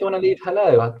 do you want to leave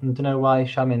Hello? I don't know why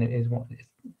Shaman is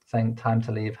saying time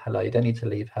to leave Hello. You don't need to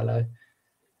leave Hello.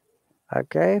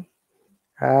 Okay.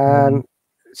 Mm.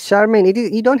 Charmaine,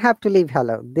 you don't have to leave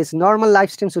Hello. This normal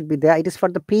live streams would be there. It is for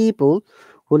the people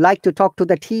who like to talk to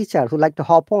the teacher, who like to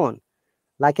hop on,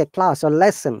 like a class or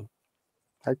lesson.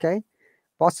 Okay.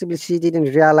 Possibly she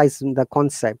didn't realize the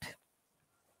concept.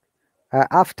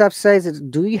 After says,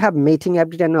 do you have meeting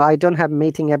every day? No, I don't have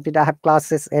meeting every day. I have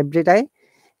classes every day.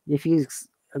 If you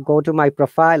go to my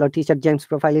profile or Teacher James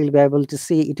profile, you'll be able to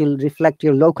see it will reflect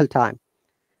your local time.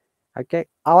 Okay,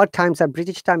 our times are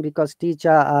British time because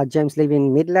Teacher James live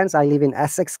in Midlands, I live in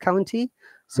Essex County,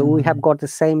 so we have Mm. got the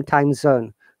same time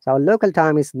zone. So our local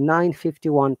time is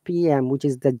 9:51 p.m., which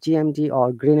is the GMT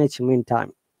or Greenwich Mean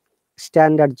Time,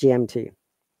 standard GMT.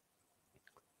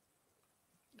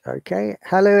 Okay,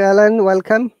 hello Ellen,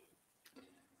 welcome.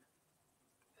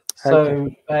 Okay. So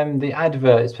the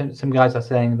adverts, some guys are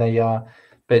saying they are a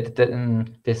bit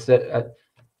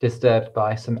disturbed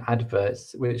by some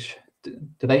adverts, which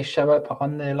do they show up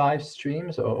on their live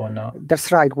streams or not?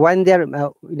 That's right. When they're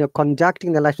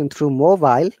conducting the lesson through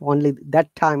mobile, only that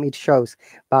time it shows.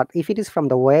 But if it is from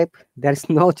the web, there is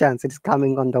no chance it's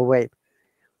coming on the web.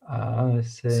 Oh, I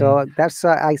see. So that's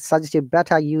why I suggest you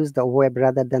better use the web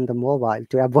rather than the mobile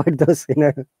to avoid those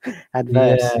Yeah,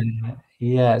 adverts.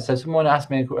 yeah. So someone asked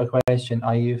me a question.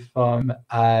 Are you from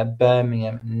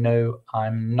Birmingham? No,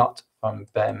 I'm not from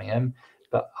Birmingham,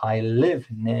 but I live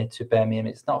near to Birmingham.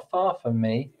 It's not far from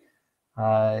me.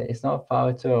 It's not far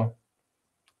at all.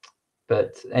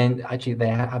 And actually, they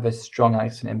have a strong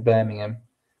accent in Birmingham.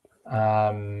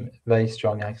 Very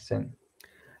strong accent.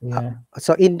 Uh, Yeah.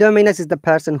 so Indominus is the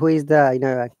person who is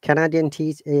the Canadian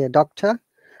doctor,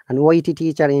 an OET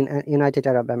teacher in United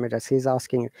Arab Emirates. He's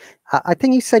asking, I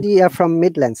think you said you are from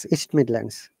Midlands, East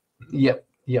Midlands. Yep.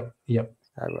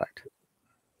 All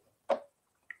right.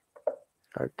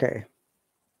 Okay.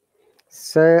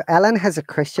 So Alan has a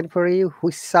question for you.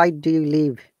 Which side do you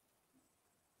live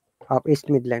of East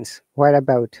Midlands? Where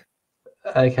about?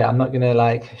 Okay, I'm not gonna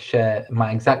like share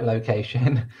my exact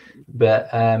location,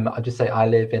 but I'll just say I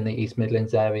live in the East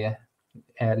Midlands area,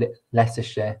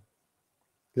 Leicestershire.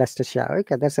 Leicestershire.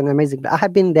 Okay, that's an amazing. I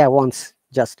have been there once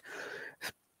just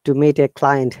to meet a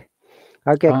client.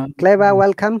 Okay, Um, Clever,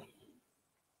 welcome.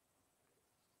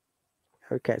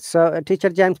 Okay, so Teacher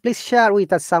James, please share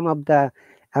with us some of the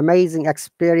amazing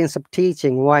experience of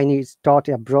teaching when you taught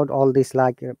abroad, all these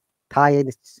like Thai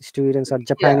students or Yeah,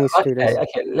 Japanese students.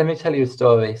 okay. Let me tell you a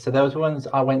story. So there was once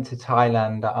I went to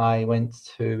Thailand. I went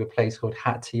to a place called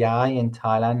RahatAli's in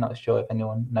Thailand. Not sure if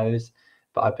anyone knows,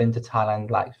 but I've been to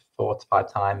Thailand like 4 to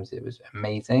 5 times. It was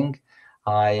amazing.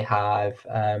 I've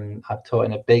taught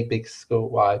in a big school,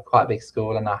 well, quite a big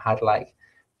school, and I had like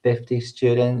 50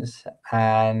 students,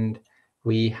 and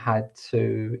we had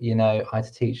to, I had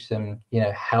to teach them,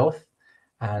 health,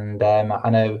 and I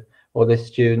know all the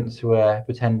students were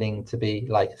pretending to be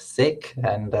like sick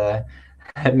and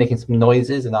making some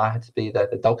noises, and I had to be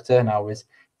the doctor, and I was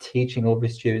teaching all the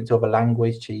students all the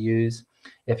language to use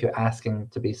if you're asking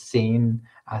to be seen,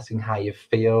 asking how you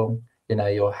feel,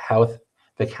 your health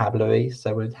vocabulary.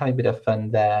 So we were having a bit of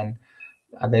fun there,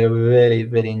 and they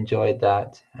really enjoyed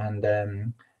that, and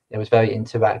it was very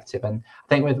interactive. And I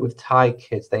think with Thai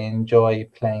kids, they enjoy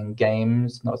playing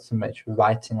games, not so much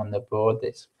writing on the board.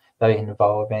 It's very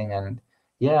involving, and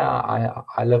yeah,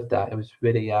 I loved that. It was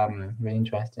really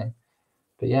interesting.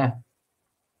 But yeah.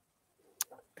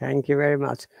 Thank you very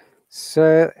much.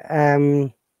 So,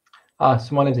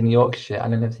 Someone lives in Yorkshire.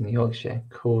 Alan lives in Yorkshire.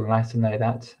 Cool, nice to know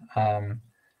that.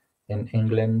 In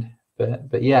England,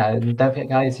 but yeah, don't forget,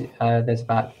 guys. There's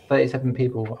about 37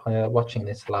 people watching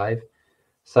this live.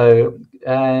 So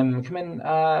come and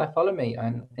follow me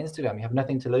on Instagram. You have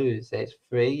nothing to lose. It's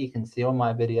free. You can see all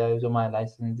my videos, all my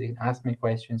lessons. You can ask me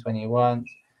questions when you want.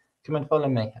 Come and follow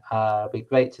me. It'll be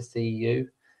great to see you.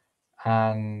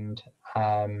 And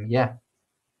yeah.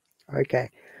 okay,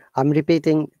 I'm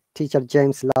repeating Teacher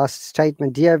James' last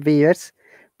statement. Dear viewers,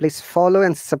 please follow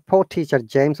and support Teacher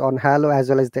James on Hallo as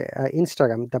well as the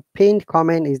Instagram. The pinned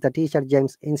comment is the Teacher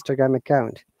James Instagram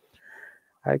account.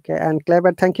 Okay, and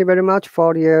Clever, thank you very much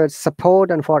for your support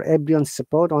and for everyone's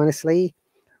support. Honestly,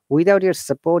 without your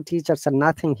support, teachers are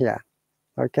nothing here.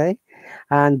 Okay,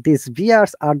 and these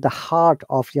viewers are the heart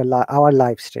of our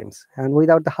live streams, and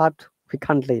without the heart, we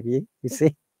can't live. You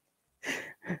see?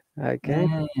 Okay.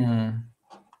 Mm.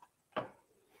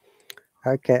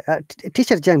 Okay,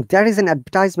 Teacher James, there is an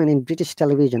advertisement in British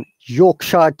television.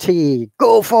 Yorkshire tea,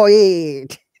 go for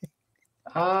it.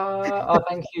 Oh,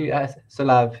 thank you,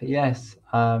 Salav. Yes.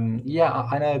 Yeah,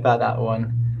 I know about that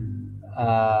one.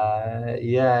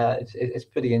 Yeah, it's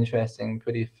pretty interesting,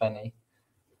 pretty funny.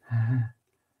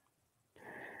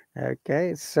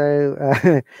 Okay, so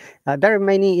there are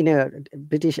many,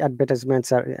 British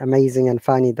advertisements are amazing and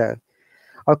funny though.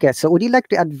 Okay, so would you like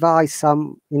to advise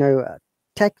some,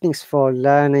 techniques for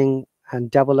learning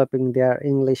and developing their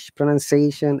English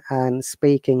pronunciation and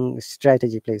speaking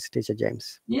strategy, please, Teacher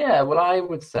James? Yeah, well, I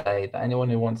would say that anyone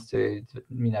who wants to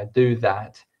do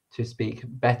that, to speak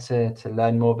better, to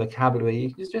learn more vocabulary,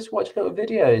 you can just watch little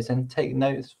videos and take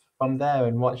notes from there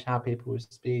and watch how people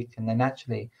speak. And then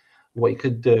actually, what you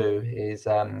could do is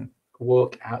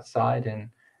walk outside and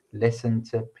listen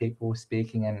to people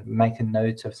speaking and make a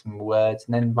note of some words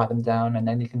and then write them down, and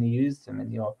then you can use them in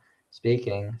your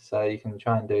speaking. So you can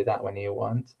try and do that when you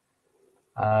want.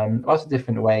 Lots of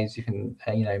different ways you can,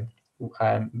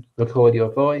 record your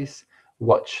voice,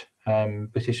 watch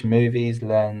British movies,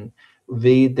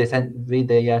 read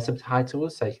the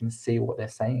subtitles so you can see what they're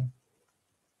saying.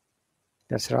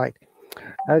 That's right.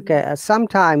 Okay,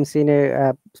 sometimes,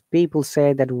 people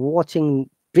say that watching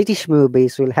British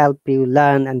movies will help you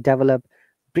learn and develop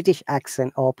British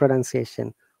accent or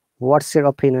pronunciation. What's your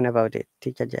opinion about it,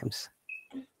 Teacher James?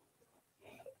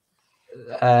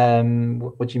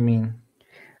 What do you mean?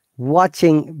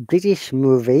 Watching British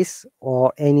movies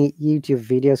or any YouTube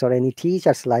videos or any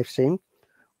teacher's live stream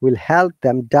will help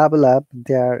them develop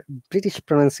their British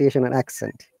pronunciation and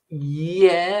accent.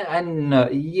 Yeah and no.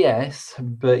 Yes,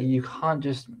 but you can't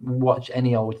just watch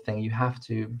any old thing. You have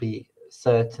to be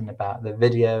certain about the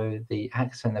video, the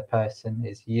accent the person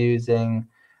is using,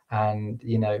 and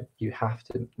you have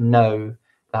to know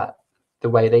that the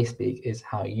way they speak is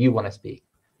how you want to speak.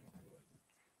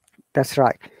 That's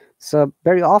right. So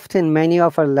very often, many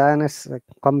of our learners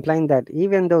complain that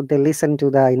even though they listen to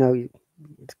the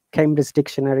Cambridge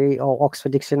Dictionary or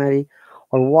Oxford Dictionary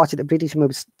or watch the British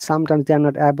movies, sometimes they are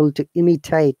not able to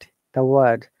imitate the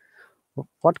word.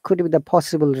 What could be the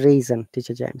possible reason,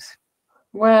 Teacher James?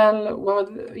 Well, a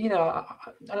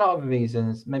lot of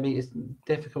reasons. Maybe it's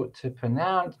difficult to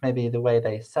pronounce. Maybe the way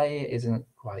they say it isn't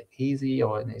quite easy,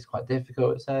 or it's quite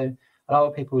difficult. So a lot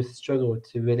of people struggle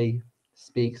to really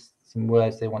speak some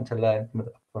words they want to learn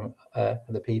from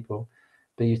other people.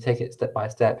 But you take it step by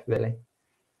step, really.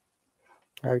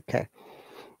 Okay.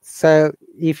 So,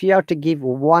 if you have to give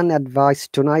one advice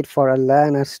tonight for our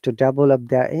learners to develop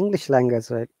their English language,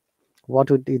 right,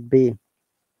 what would it be?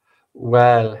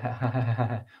 Well,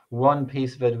 one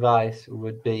piece of advice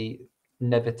would be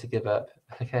never to give up,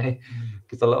 okay?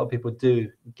 Because a lot of people do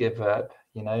give up,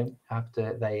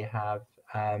 after they have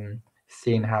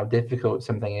seen how difficult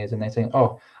something is, and they think,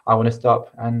 "Oh, I want to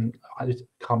stop, and I just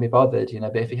can't be bothered,"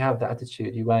 But if you have that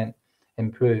attitude, you won't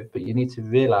improve. But you need to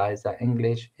realize that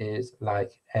English is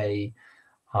like it's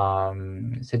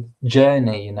a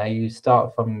journey. You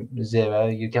start from zero,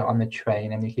 you get on the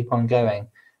train, and you keep on going, and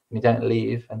you don't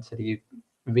leave until you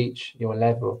reach your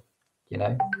level.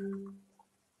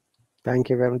 Thank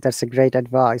you very much. That's a great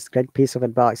advice, great piece of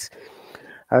advice.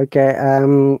 Okay.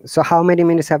 So, how many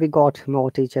minutes have we got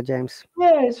more, Teacher James?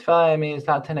 Yeah, it's fine. I mean, it's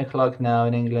like 10 o'clock now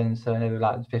in England, so maybe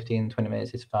like 15, 20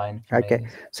 minutes is fine for Okay. me.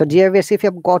 So, dear viewers, if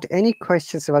you've got any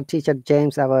questions about Teacher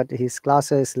James, about his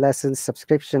classes, lessons,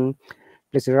 subscription,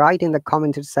 please write in the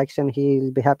commented section.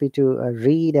 He'll be happy to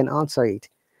read and answer it.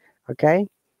 Okay.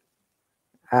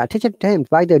 Teacher James,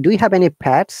 by the way, do you have any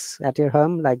pets at your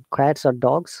home, like cats or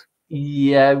dogs?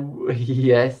 Yeah,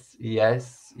 yes.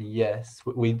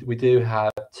 We do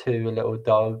have two little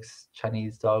dogs,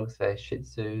 Chinese dogs. They're Shih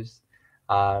Tzus.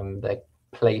 They're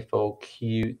playful,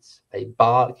 cute. They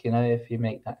bark. If you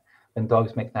make that, when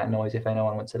dogs make that noise. If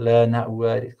anyone wants to learn that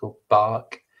word, it's called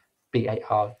bark,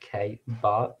 bark,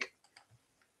 bark.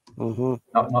 Mm-hmm.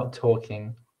 Not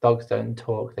talking. Dogs don't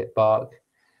talk. They bark.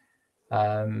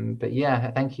 But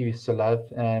yeah, thank you, Sulab.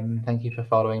 Thank you for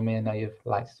following me. I know you've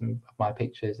liked some of my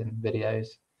pictures and videos.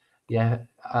 Yeah,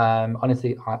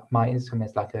 honestly, my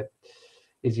Instagram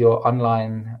is your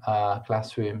online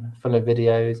classroom full of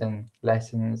videos and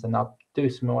lessons, and I'll do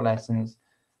some more lessons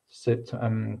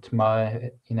tomorrow,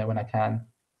 when I can.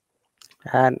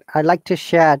 And I'd like to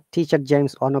share Teacher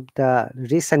James one of the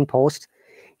recent posts.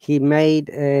 He made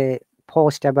a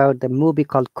post about the movie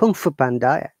called Kung Fu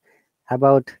Panda,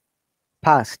 about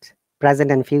past,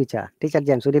 present, and future. Teacher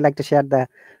James, would you like to share that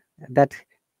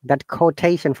that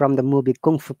quotation from the movie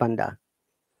Kung Fu Panda?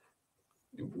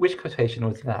 Which quotation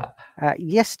was that?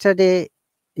 Yesterday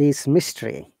is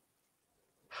mystery.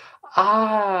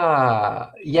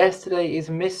 Yesterday is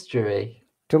mystery.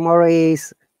 Tomorrow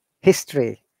is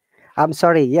history. I'm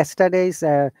sorry, yesterday's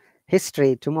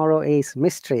history, tomorrow is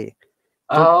mystery.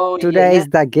 Oh, yeah, Today yes. is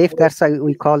the gift, that's why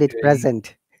we call it Mystery.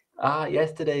 present.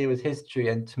 Yesterday was history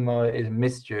and tomorrow is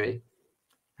mystery.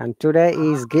 And today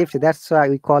is gift, that's why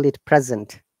we call it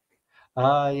present.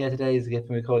 Yeah, today is a gift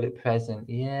and we call it present.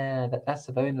 Yeah, that's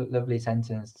a very lovely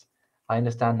sentence. I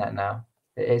understand that now.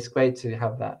 It's great to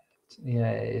have that.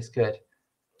 Yeah, it's good.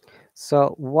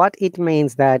 So what it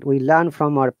means that we learn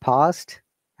from our past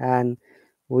and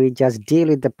we just deal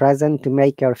with the present to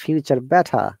make our future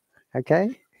better.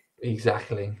 Okay.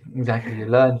 Exactly. You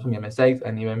learn from your mistakes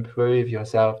and you improve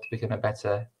yourself to become a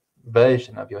better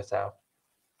version of yourself.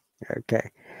 Okay.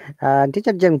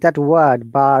 Teacher James, that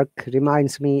word bark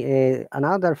reminds me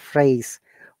another phrase: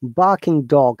 barking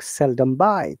dogs seldom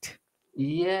bite.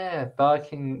 Yeah,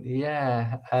 barking.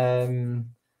 Yeah.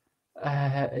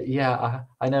 Yeah,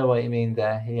 I know what you mean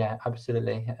there. Yeah,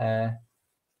 absolutely.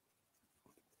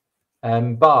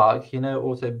 Bark,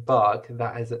 also bark,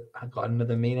 that has got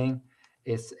another meaning.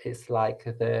 It's like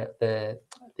the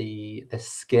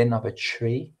skin of a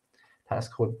tree. That's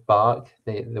called bark.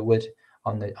 The wood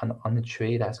on the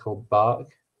tree, that's called bark.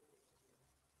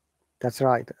 That's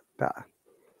right.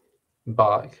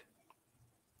 Bark.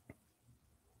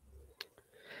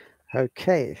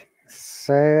 Okay.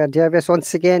 So, dear viewers,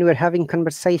 once again, we're having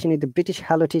conversation with the British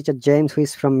Hello teacher James, who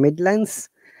is from Midlands,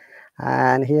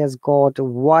 and he has got a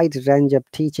wide range of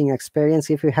teaching experience.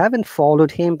 If you haven't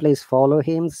followed him, please follow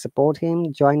him, support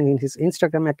him, join in his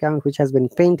Instagram account, which has been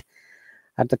pinned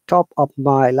at the top of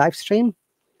my live stream.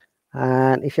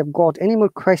 And if you've got any more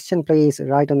question, please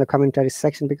write on the commentary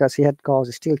section, because he had got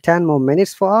still 10 more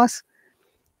minutes for us.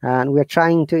 And we're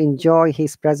trying to enjoy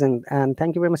his presence. And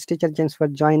thank you very much, Teacher James, for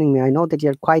joining me. I know that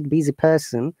you're quite busy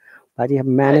person, But you have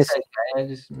It's managed. okay. I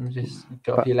just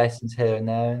got a But, few lessons here and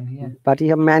there, and yeah. but you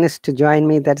have managed to join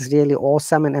me. That's really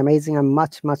awesome and amazing. I'm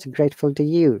much, much grateful to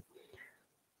you.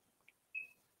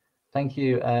 Thank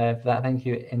you for that. Thank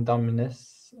you,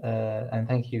 Indominus, and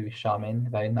thank you, Charmin.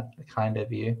 Very kind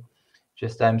of you.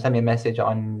 Just send me a message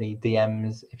on the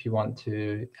DMs if you want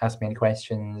to ask me any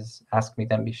questions. Ask me,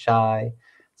 don't be shy.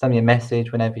 Send me a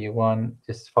message whenever you want.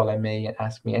 Just follow me and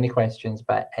ask me any questions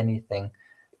about anything.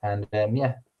 And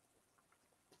yeah.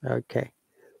 Okay.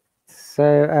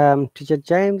 So, Teacher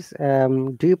James,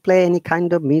 do you play any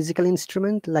kind of musical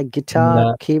instrument like guitar,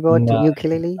 No, keyboard, no,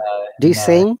 ukulele? Do you no.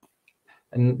 sing?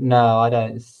 No, I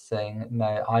don't sing. No,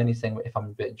 I only sing if I'm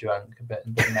a bit drunk. But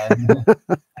no.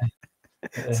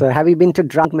 So, have you been to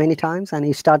drunk many times and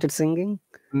you started singing?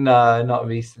 No, not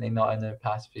recently, not in the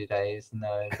past few days.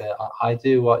 No, but I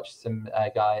do watch some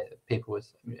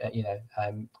people's,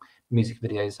 music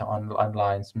videos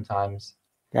online sometimes.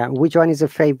 Yeah. Which one is your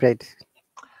favorite?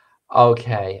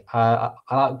 Okay, I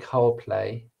like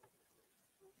Coldplay.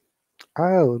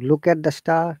 Oh, look at the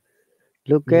star.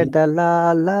 Look Ye- at the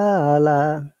la la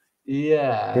la.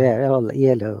 Yeah. They're all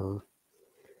yellow.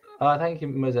 Oh, thank you,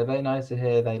 Muzza. Very nice to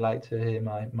hear. They like to hear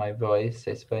my voice.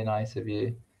 It's very nice of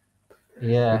you.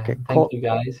 Yeah, Okay. thank you,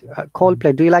 guys.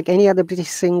 Coldplay. Do you like any other British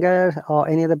singer or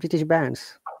any other British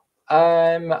bands?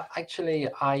 Actually,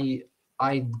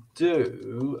 I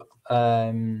do.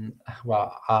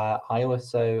 Well, I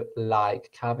also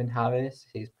like Calvin Harris.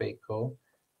 He's pretty cool.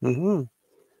 Mm-hmm.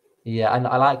 Yeah, and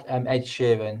I like Ed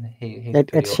Sheeran. He's Ed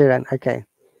pretty awesome. Sheeran. Okay.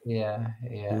 Yeah,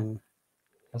 yeah, Mm.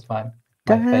 that's my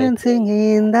favorite. Dancing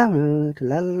in the mood.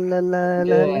 La la la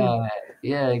la la.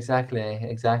 Yeah, yeah, exactly.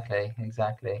 Don't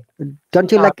you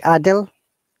Sometimes, like Adele?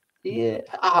 yeah.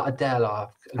 Adele. Oh,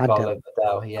 God, I Adele. love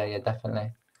Adele. Yeah,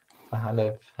 definitely. I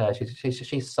love her.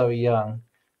 She's so young,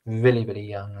 really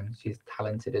young, and she's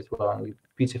talented as well.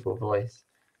 Beautiful voice,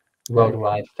 Okay.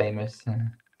 worldwide famous.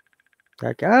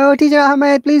 Okay. Oh, Teacher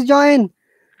Ahmed, please join.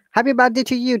 Happy birthday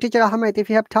to you, Teacher Ahmed, if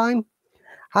you have time.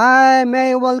 Hi,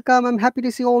 May, welcome. I'm happy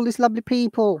to see all these lovely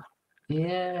people.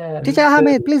 Yeah, me Teacher too.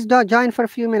 Ahmed, please join for a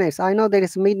few minutes. I know there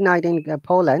is midnight in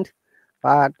Poland,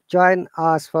 but join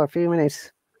us for a few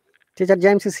minutes. Teacher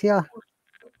James is here.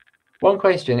 One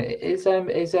question is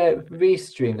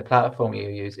ReStream the platform you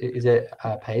use? Is it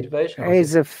a paid version or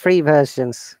is It's it? a free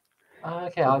versions.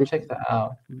 Okay, I'll check that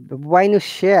out. When you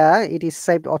share, it is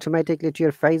saved automatically to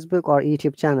your Facebook or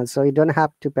YouTube channel, so you don't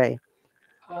have to pay.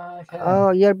 Okay.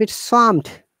 Oh, you're a bit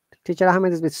swamped. Teacher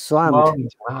Ahmed is a bit swamped.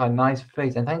 Swamped. Wow, nice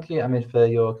phrase. And thank you, Amit, for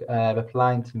your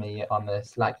replying to me on the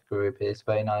Slack group. It's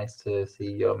very nice to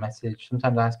see your message.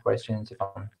 Sometimes I ask questions if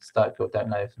I'm stuck or don't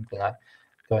know something, I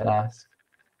go and ask.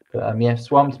 But yeah,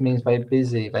 swamped means very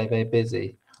busy, very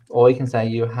busy. Or you can say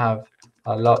you have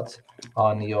a lot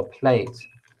on your plate,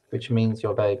 which means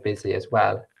you're very busy as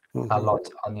well. A Mhm. lot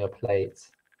on your plate.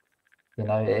 You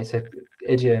know, it's a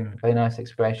idiom, very nice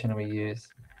expression we use.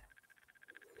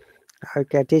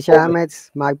 Okay, Teacher Or Ahmed's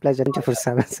my pleasure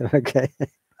 24/7. So, okay.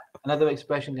 another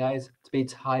expression, guys, to be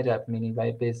tied up, meaning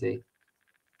very busy.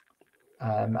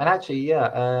 And actually,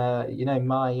 yeah,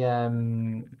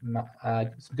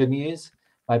 some good news.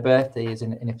 My birthday is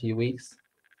in a few weeks.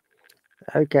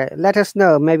 Okay, let us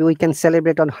know. Maybe we can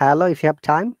celebrate on Hallo if you have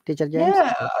time, Teacher James.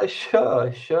 Yeah,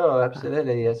 sure,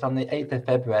 absolutely. It's on the 8th of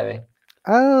February.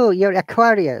 Oh, you're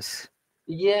Aquarius.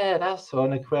 Yeah, that's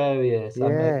on Aquarius.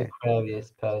 I'm an Yeah,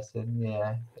 Aquarius person.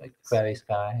 Yeah, Aquarius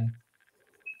guy.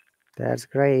 that's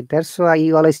great. That's why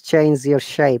you always change your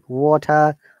shape: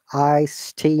 water, ice,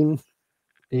 steam.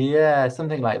 Yeah,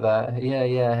 something like that.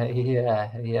 Yeah.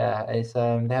 It's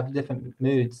they have different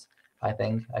moods, I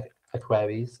think.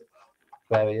 Aquarius.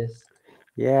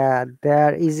 Yeah,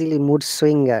 they're easily mood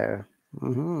swinger.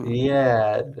 Mhm.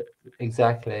 Yeah,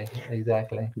 exactly.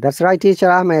 That's right, Teacher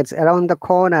Ahmed. It's around the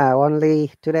corner.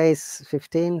 Only today's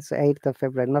 15th, so 8th of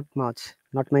February. Not much,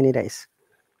 not many days.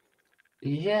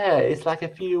 Yeah, it's like a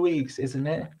few weeks, isn't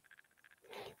it?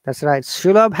 That's right.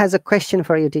 Shulab has a question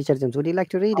for you, Teacher James. Would you like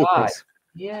to read it, Right. please?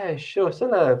 Yeah, sure.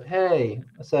 Sulab, hey.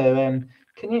 So,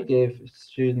 can you give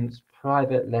students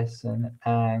private lesson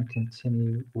and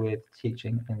continue with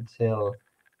teaching until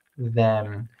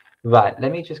then? Right,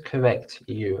 let me just correct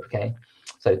you, okay?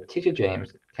 So, Teacher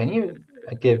James, can you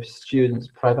give students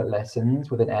private lessons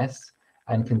with an S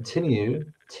and continue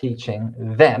teaching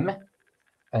them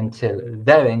until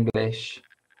their English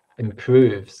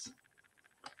improves?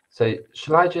 So,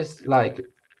 shall I just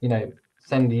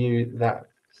send you that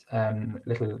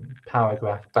little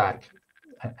paragraph back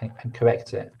and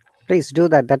correct it? Please do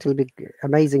that. That will be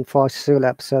amazing for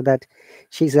Shulab so that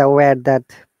she's aware that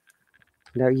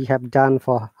you have done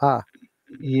for her.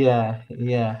 Yeah.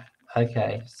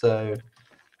 Okay, so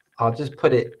I'll just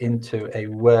put it into a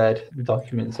Word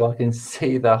document so I can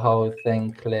see the whole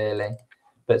thing clearly.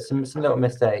 But some little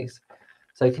mistakes.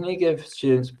 So can you give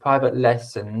students private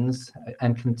lessons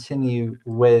and continue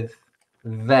with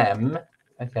them,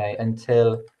 okay,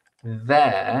 until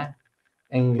their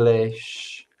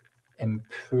English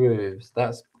improves?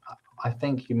 I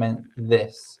think you meant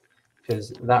this,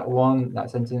 because that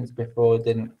sentence before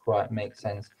didn't quite make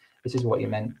sense. This is what you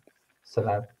meant. So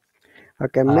that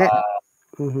Okay,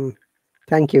 mhm.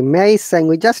 Thank you. May is saying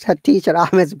we just had teacher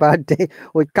Ahmed's birthday.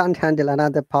 We can't handle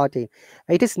another party.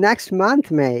 It is next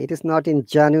month, May. It is not in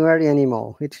January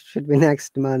anymore. It should be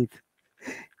next month,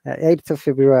 8th of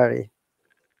February.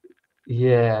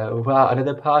 yeah, wow,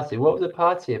 another party. What was the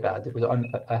party about? It was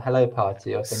on a hello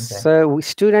party or something. So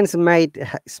students made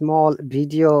small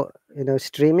video,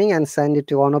 streaming and send it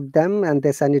to one of them, and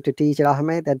they send it to teacher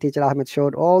Ahmed, and teacher Ahmed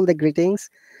showed all the greetings,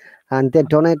 and they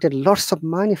donated lots of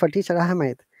money for teacher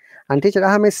Ahmed. And teacher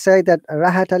Ahmed said that,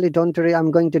 Rahat Ali, don't worry,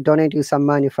 I'm going to donate you some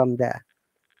money from there.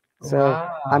 So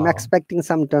I'm Wow. expecting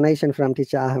some donation from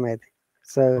teacher Ahmed.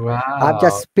 So I've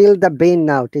just Wow. spilled the bean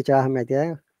now, teacher Ahmed.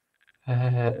 Yeah.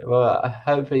 Well,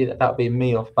 hopefully that'll be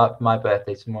me off my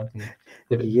birthday. Someone can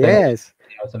donate Yes.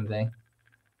 or something.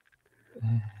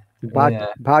 But Yeah,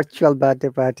 virtual birthday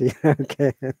party.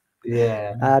 Okay.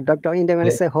 yeah. Dr.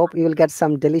 Indeman say, hope you will get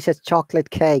some delicious chocolate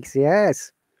cakes.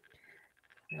 Yes.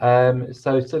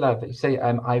 So Sulab, you say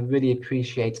I really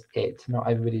appreciate it, not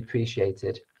I really appreciate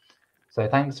it. So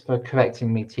thanks for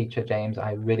correcting me, teacher James.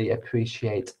 I really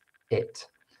appreciate it,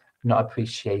 not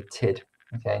appreciated.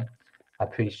 Okay,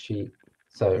 appreciate.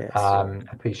 So Yes.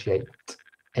 appreciate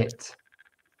it.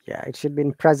 Yeah, it should be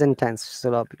in present tense.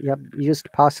 So you have used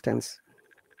past tense.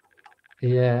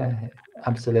 Yeah,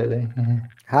 absolutely.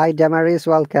 Hi, Damaris.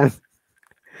 Welcome.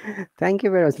 Thank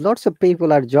you very much. Lots of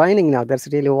people are joining now. That's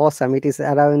really awesome. It is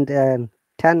around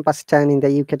 10 past 10 in the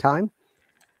UK time.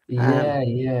 Yeah,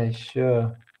 yeah,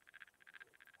 sure.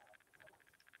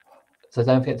 So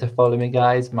don't forget to follow me,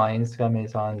 guys. My Instagram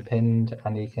is on pinned,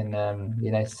 and you can,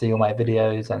 see all my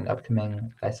videos and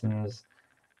upcoming lessons,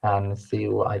 and see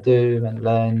what I do and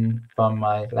learn from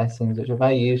my lessons, which are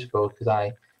very useful because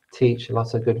I teach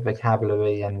lots of good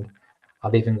vocabulary, and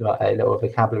I've even got a little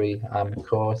vocabulary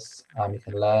course you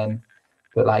can learn.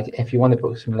 But like, if you want to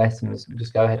book some lessons,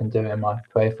 just go ahead and do it in my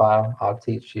profile. I'll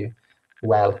teach you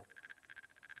well.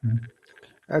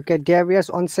 Okay, Darius,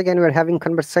 once again, we're having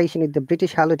conversation with the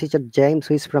British Hello teacher James,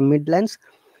 who is from Midlands.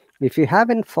 If you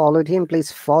haven't followed him,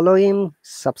 please follow him,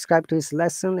 subscribe to his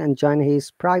lesson, and join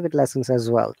his private lessons as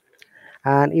well.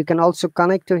 And you can also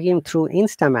connect to him through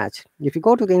Instamatch. If you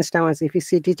go to the Instamatch, if you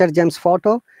see teacher James'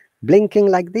 photo blinking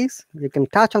like this, you can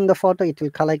touch on the photo, it will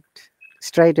collect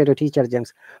straight to teacher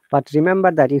James. But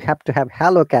remember that you have to have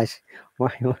Hello Cash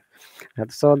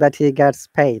so that he gets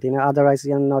paid. Otherwise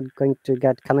you're not going to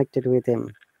get connected with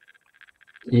him.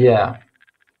 Yeah.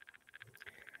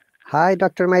 Hi,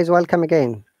 Dr. Mays, welcome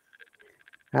again.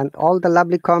 And all the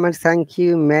lovely comments. Thank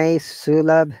you, May,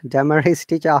 Sulab, Damaris,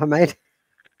 teacher Ahmed.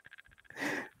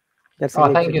 That's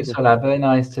really Thank you, pretty good. Sola. Very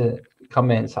nice to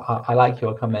comments. I like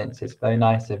your comments. It's very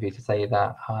nice of you to say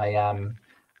that.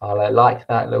 I'll like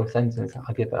that little sentence.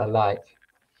 I'll give it a like.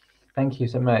 Thank you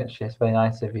so much. It's very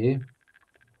nice of you.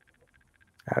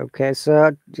 Okay,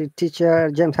 so teacher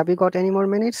James, have you got any more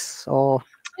minutes or?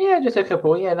 Yeah, just a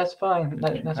couple. Yeah, that's fine.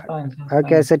 That's fine. That's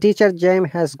Okay, fine. so teacher James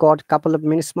has got a couple of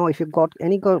minutes more. If you've got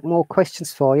any more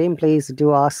questions for him, please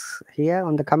do ask here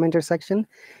on the commenter section.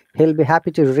 He'll be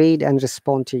happy to read and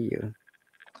respond to you.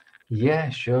 Yeah,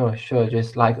 sure.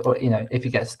 Just like, or, if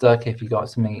you get stuck, if you got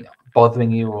something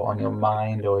bothering you or on your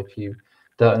mind, or if you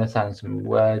don't understand some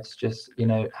words, just,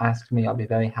 ask me. I'll be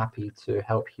very happy to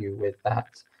help you with that.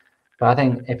 But I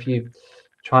think if you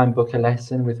try and book a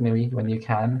lesson with me when you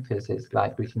can, because it's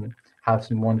like we can have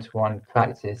some one-to-one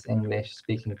practice English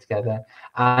speaking together.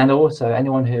 And also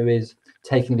anyone who is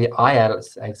taking the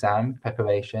IELTS exam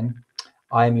preparation,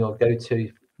 I am your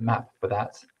go-to map for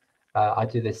that. I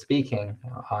do the speaking.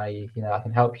 I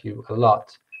can help you a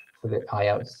lot for the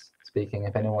IELTS speaking.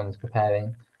 If anyone's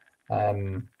preparing,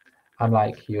 I'm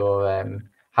like your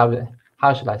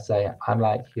how should I say it? I'm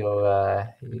like your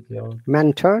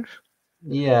Mentor?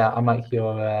 yeah, I'm like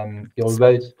your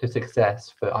road to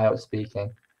success for IELTS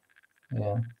speaking.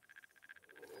 Yeah.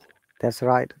 That's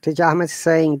right. Teacher Ahmed is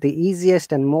saying the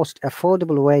easiest and most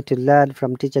affordable way to learn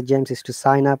from teacher James is to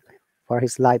sign up for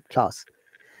his live class.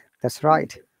 That's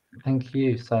right. Thank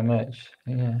you so much.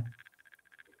 Yeah.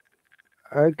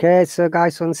 Okay, so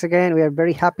guys, once again, we are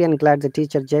very happy and glad the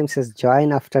teacher James has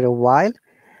joined after a while.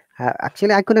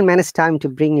 Actually, I couldn't manage time to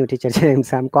bring you teacher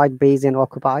James. I'm quite busy and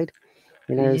occupied.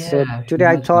 You know, so Yeah, I can today I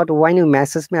imagine. thought when you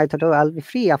messaged me, I thought, oh, I'll be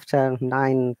free after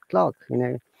 9 o'clock. You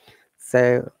know,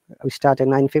 so we start at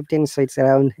 9:15, so it's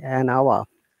around an hour.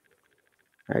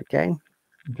 Okay.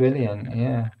 Brilliant.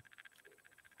 Yeah.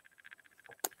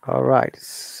 All right.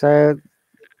 So,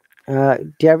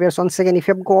 dear viewers, once again, if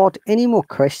you've got any more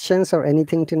questions or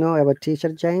anything to know about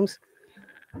Teacher James,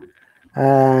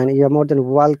 and you're more than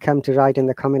welcome to write in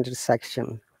the comment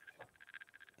section.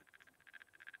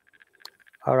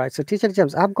 All right. So, Teacher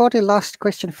James, I've got a last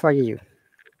question for you.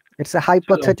 It's a Sure.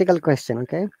 hypothetical question.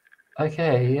 Okay.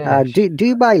 Okay. Yeah. Do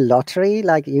you buy lottery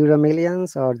like Euro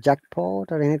Millions or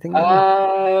jackpot or anything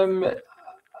like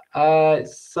that?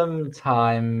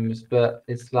 Sometimes, but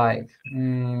it's like,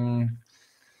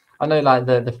 I know, like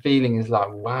the feeling is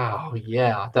like, wow,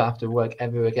 yeah, I don't have to work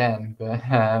ever again. But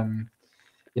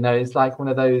you know, it's like one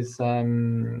of those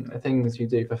things you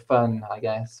do for fun, I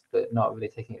guess, but not really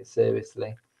taking it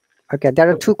seriously. Okay. There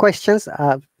are But two questions.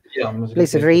 yeah, I'm just going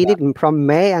Please to go for read that. it from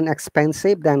May and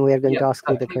expensive. Then we are going Yeah. to ask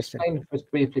you the Can you question. explain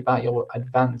just briefly about your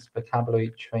advanced vocabulary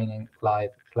training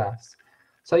live class?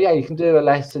 So yeah, you can do a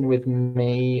lesson with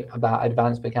me about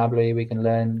advanced vocabulary. We can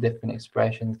learn different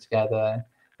expressions together.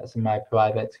 That's in my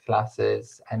private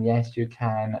classes. And yes, you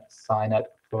can sign up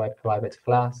for a private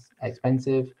class.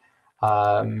 Expensive.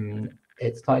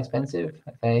 It's not expensive.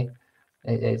 Okay,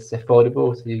 it's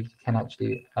affordable, so you can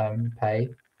actually pay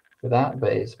for that.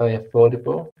 But it's very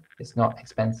affordable. It's not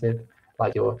expensive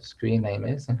like your screen name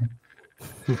is.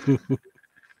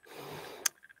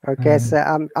 Okay, so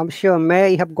I'm sure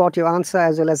May you have got your answer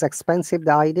as well as expensive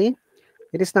the ID.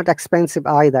 It is not expensive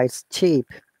either. It's cheap,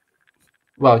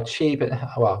 Well, cheap.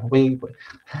 Well, we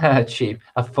cheap,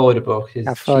 affordable, because cheap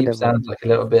affordable. sounds like a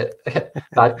little bit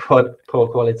bad, poor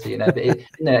quality, you know. But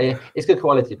it's good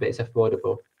quality, but it's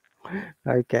affordable.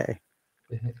 Okay.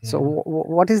 So Yeah.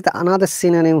 what is the another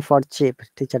synonym for cheap,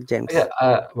 Teacher Yeah. James?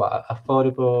 Well,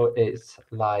 affordable is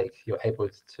like you're able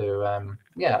to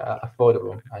yeah,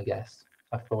 affordable, I guess.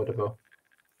 Affordable.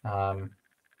 Um,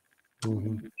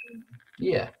 Hmm.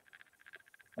 yeah.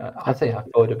 I'd say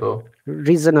affordable.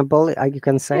 Reasonable, you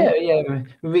can say. Yeah, yeah,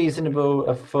 reasonable,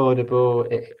 affordable.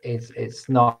 It's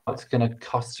not going to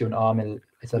cost you an arm and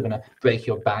it's not going to break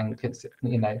your bank. It's,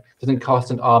 you know, doesn't cost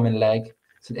an arm and leg.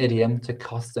 It's an idiom, to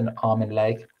cost an arm and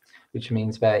leg, which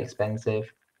means very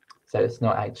expensive. So it's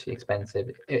not actually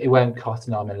expensive. It won't cost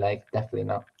an arm and leg. Definitely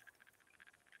not.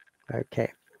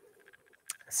 Okay.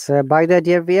 So by the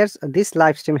dear viewers, this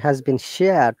live stream has been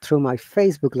shared through my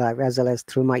Facebook Live as well as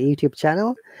through my YouTube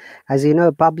channel. As you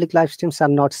know, public live streams are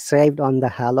not saved on the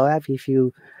Hallo app. If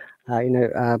you you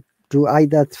know, do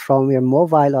either from your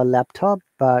mobile or laptop,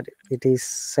 but it is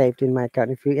saved in my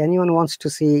account. If anyone wants to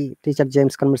see Teacher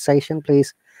James conversation,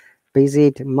 please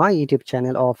visit my YouTube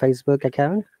channel or Facebook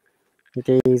account. It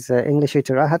is English with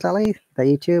Rahat Ali, the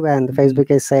YouTube, and the Mhm. Facebook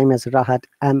is same as Rahat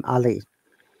Ali.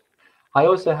 I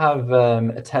also have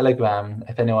a Telegram.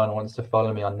 If anyone wants to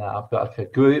follow me on that, I've got like a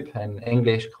group, an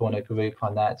English corner group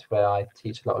on that, where I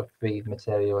teach a lot of free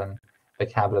material and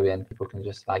vocabulary, and people can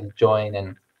just like join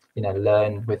and, you know,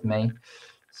 learn with me.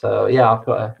 So yeah, I've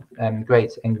got a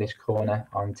great English corner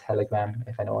on Telegram.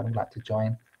 If anyone would like to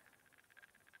join.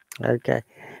 Okay,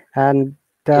 and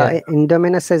Yeah,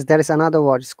 Indomina says there is another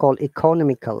word. It's called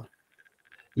economical.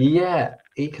 yeah,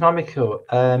 economical.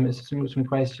 Some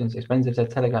questions. Expensive to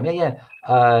Telegram. Yeah,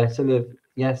 yeah. Sort of.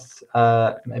 Yes.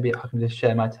 Maybe I can just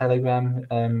share my Telegram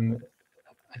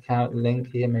account link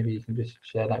here. Maybe you can just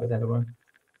share that with everyone.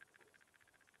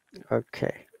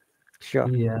 Okay, sure.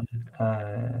 Yeah,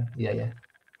 yeah, yeah.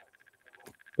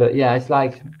 But yeah, it's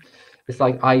like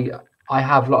I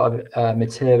have a lot of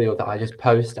material that I just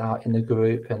post out in the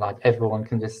group, and like everyone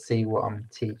can just see what I'm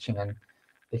teaching, and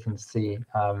they can see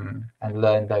and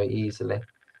learn very easily.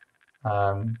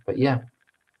 But yeah,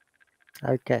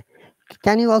 Okay,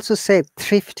 can you also say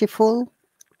thriftiful,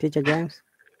 Teacher James?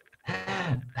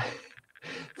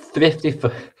 thrifty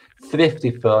for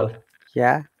thrifty full.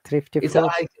 Yeah, It's thriftiful.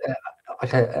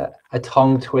 like a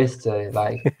tongue twister.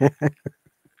 Like,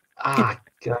 ah,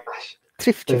 gosh,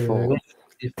 Thriftiful.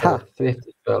 thrifty full, Ta.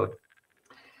 thrifty full.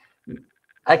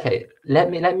 Okay, let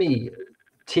me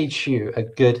teach you a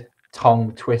good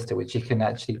tongue twister, which you can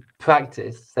actually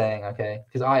practice saying. Okay,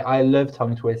 because I love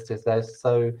tongue twisters. They're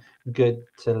so good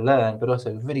to learn, but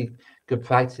also really good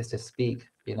practice to speak.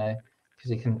 You know,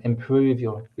 because you can improve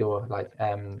your like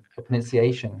your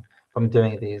pronunciation from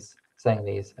doing these, saying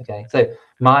these. Okay, so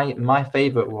my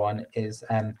favorite one is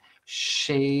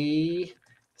she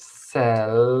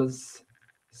sells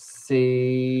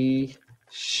seashells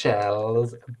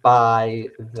by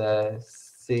the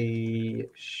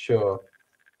seashore.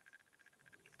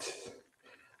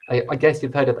 I guess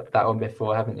you've heard of that one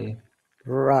before, haven't you?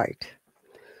 Right.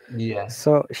 Yeah.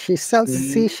 So she sells She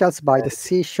seashells by the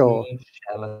seashore.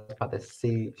 seashells by the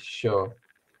seashore.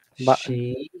 But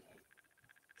She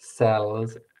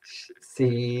sells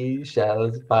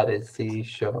seashells by the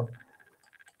seashore.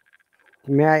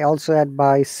 may I also add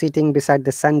by sitting beside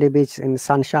the sandy beach in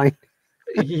sunshine?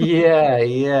 Yeah,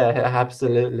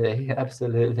 absolutely,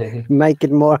 absolutely. Make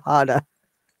it more harder.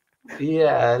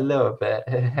 Yeah, a little bit.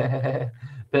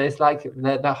 But it's like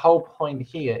the whole point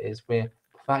here is we're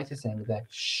practicing the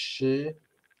sh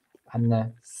and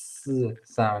the s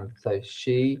sound. So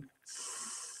she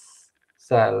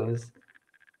sells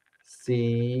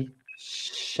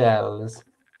seashells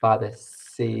by the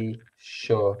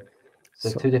seashore. So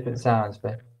So two different sounds,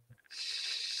 but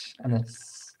sh and the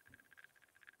s.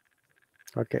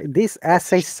 okay, this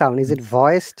sh sound, is it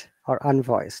voiced or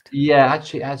unvoiced? Yeah,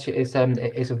 actually, it's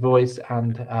a voice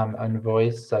and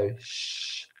unvoiced. So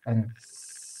sh and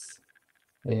s.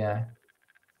 Yeah.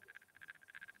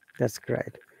 That's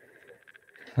great.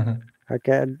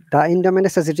 Okay, the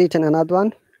Indominus has written another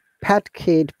one. Pat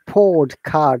kid poured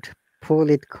card, pull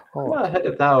it I've not cord, heard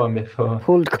of that one before.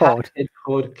 pulled Pat cord. kid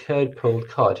poured curd pulled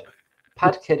cod.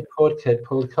 Pat kid poured curd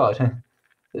pulled cod.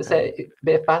 Say it a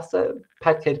bit faster.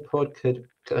 Pat kid poured curd.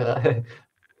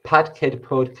 Pat kid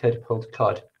poured curd pulled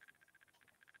cod.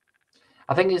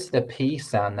 I think it's the P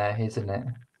sound there, isn't it?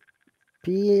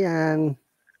 P and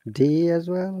D as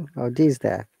well. Oh, D is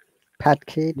there. Pat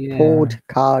kid Yeah. poured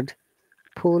card,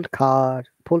 pulled card,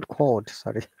 pulled cord.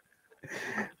 Sorry.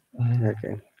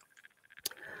 Okay.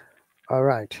 All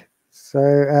right. So,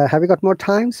 have you got more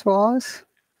times for us?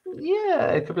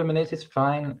 Yeah, a couple of minutes is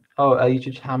fine. Oh, a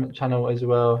YouTube channel as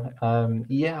well.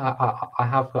 Yeah, I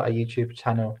have got a YouTube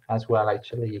channel as well.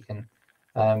 Actually, you can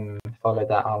follow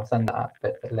that. I'll send that a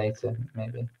bit later,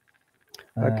 maybe.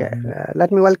 Okay.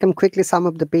 Let me welcome quickly some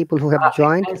of the people who have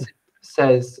joined.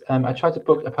 Says I tried to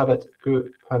book a private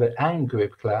and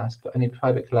group class, but only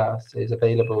private class is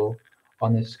available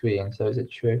on the screen. So is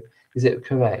it true? Is it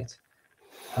correct?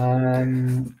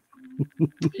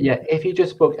 Yeah, if you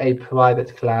just book a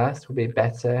private class would be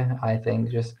better, I think.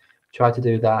 Just try to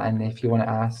do that, and if you want to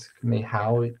ask me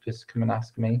how, just come and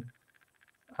ask me.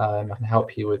 I can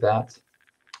help you with that.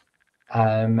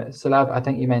 Salav, I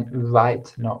think you meant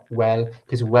right, not well,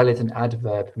 because well is an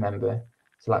adverb, remember?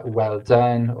 So like well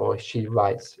done, or she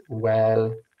writes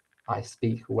well, I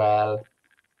speak well.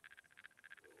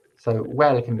 So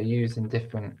well can be used in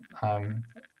different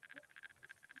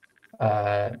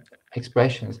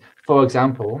expressions. For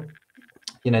example,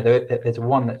 there's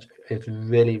one that is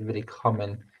really, really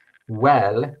common.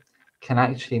 Well can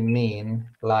actually mean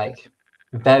like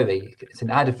very. It's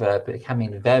an adverb, but it can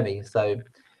mean very. So,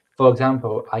 for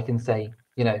example, I can say,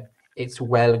 it's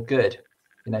well good.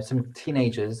 Some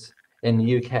teenagers in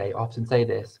the UK often say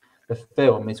this. The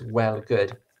film is well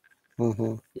good.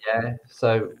 Mm-hmm. Yeah.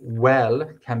 So well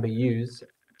can be used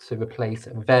to replace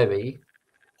very,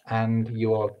 and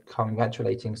you're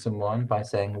congratulating someone by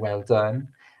saying well done,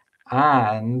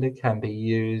 and can be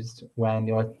used when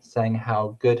you're saying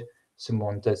how good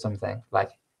someone does something, like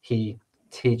he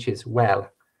teaches well.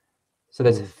 So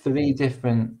there's three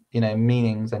different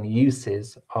meanings and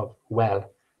uses of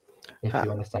well, if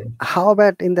you understand. How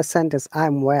about in the sentence,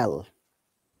 I'm well?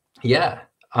 Yeah,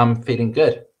 I'm feeling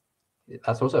good.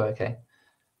 That's also okay.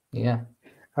 Yeah.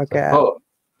 Okay. So,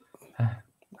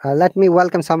 Let me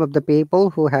welcome some of the people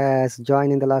who has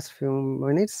joined in the last few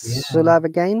minutes. yeah. Sulav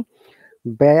again,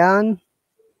 Bayan,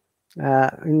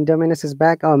 Indominus is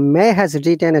back. Oh, May has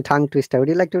written a tongue twister. Would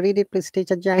you like to read it, please,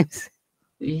 Teacher James?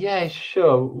 Yeah,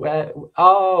 sure.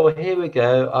 Oh, here we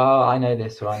go. Oh, I know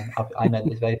this one. I know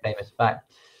this very famous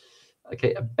fact.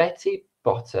 Okay, Betty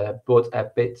Botter bought a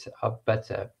bit of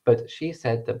butter, but she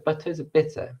said the butter's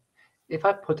bitter. If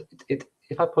I put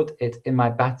it in my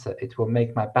batter, it will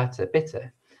make my batter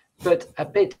bitter. But a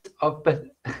bit of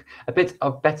a bit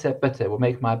of better butter will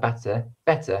make my batter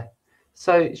better.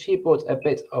 So she bought a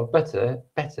bit of butter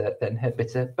better than her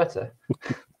bitter butter.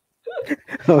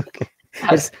 Okay.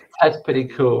 That's pretty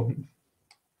cool.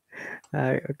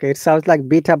 Okay, it sounds like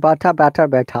beta, bata, bata,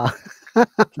 beta.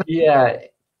 Yeah,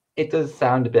 it does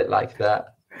sound a bit like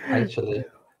that, actually.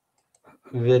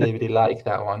 Really, really like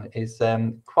that one. It's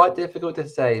quite difficult to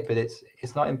say, but it's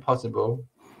not impossible.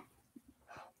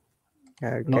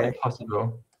 Not Okay,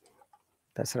 impossible.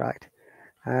 that's right.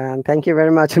 And thank you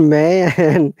very much, May.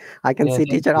 And I can Yeah, see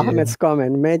thank Teacher you. Ahmed's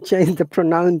comment. May change the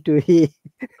pronoun to he.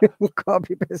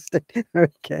 Copy pasted.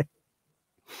 Okay.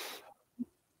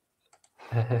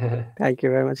 Thank you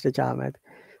very much, Teacher Ahmed.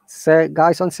 So,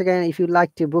 guys, once again, if you'd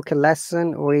like to book a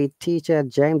lesson or a teacher,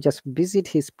 James, just visit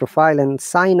his profile and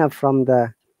sign up from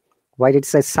the why did it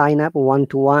say sign up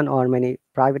one-to-one or many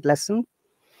private lesson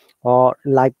or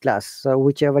live class? So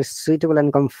whichever is suitable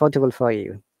and comfortable for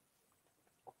you.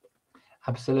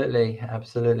 Absolutely,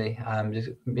 absolutely. Just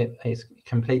it's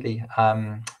completely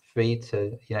free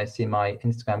to see my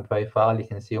Instagram profile. You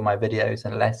can see all my videos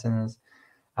and lessons,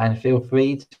 and feel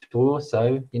free to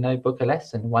also book a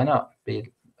lesson. Why not?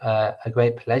 Be a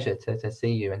great pleasure to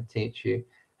see you and teach you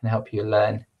and help you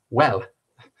learn well.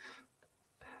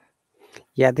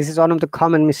 Yeah, this is one of the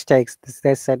common mistakes.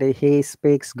 They said he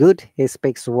speaks good, he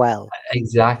speaks well.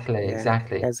 Exactly, Yeah,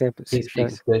 exactly. as if He shown.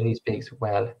 speaks good. He speaks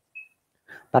well.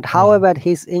 But Yeah. however,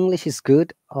 his English is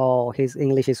good or his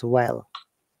English is well.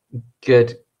 Good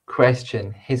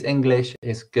question. His English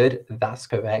is good. That's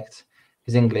correct.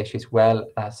 His English is well.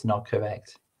 That's not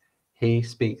correct. He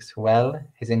speaks well.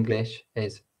 His English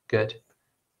is good.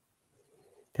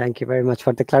 Thank you very much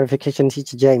for the clarification,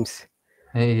 Teacher James.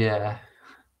 Yeah.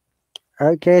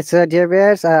 Okay, so dear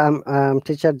viewers,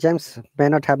 Teacher James may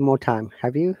not have more time.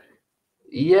 Have you?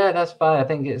 Yeah, that's fine. I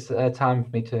think it's time for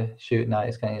me to shoot now.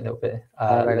 It's getting a little bit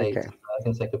All right, late. okay. I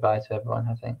can say goodbye to everyone,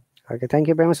 I think. Okay, thank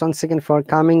you very much once again for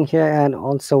coming here, and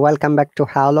also welcome back to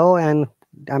Hallo. And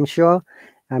I'm sure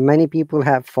many people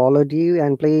have followed you,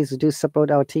 and please do support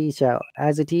our teacher.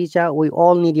 As a teacher, we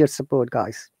all need your support,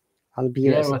 guys. I'll be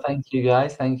Yeah, yours. well, thank you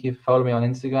guys. Thank you for following me on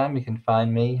Instagram. You can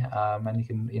find me, and you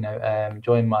can,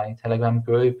 join my Telegram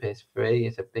group. It's free.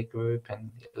 It's a big group,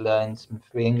 and you learn some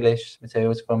free English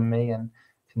materials from me, and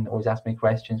you can always ask me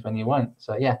questions when you want.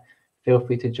 So yeah, feel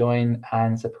free to join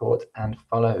and support and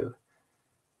follow.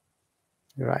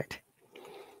 Right.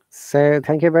 So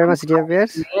thank you very much, dear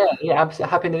viewers. Yeah.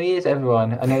 Happy New Year's,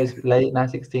 everyone. I know it's late now,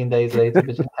 16 days later,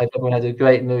 but I hope everyone has a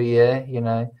great New Year.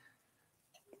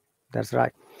 That's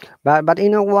right. But you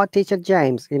know what, Teacher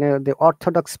James? The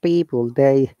Orthodox people,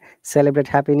 they celebrate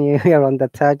Happy New Year on the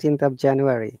 13th of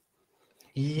January.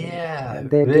 Yeah,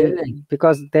 They do really.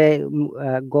 because they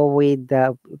go with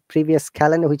the previous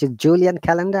calendar, which is Julian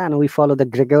calendar, and we follow the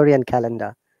Gregorian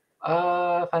calendar.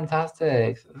 Oh,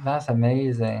 fantastic. That's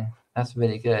amazing. That's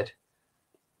really good.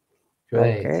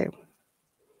 Great. Okay.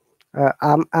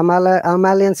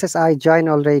 Amalian says, I join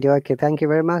already. Okay, thank you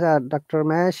very much, Dr.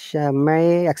 Mesh,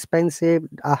 May, Expensive,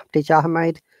 Teacher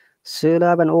Ahmed,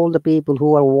 Sulab, and all the people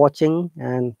who are watching.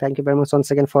 And thank you very much once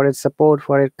again for your support,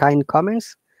 for your kind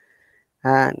comments.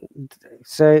 And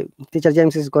so, Teacher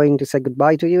James is going to say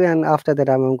goodbye to you. And after that,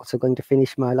 I'm also going to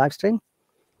finish my live stream.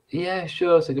 Yeah,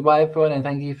 sure. So goodbye, everyone, and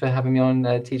thank you for having me on,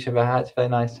 Teacher Rahat. It's very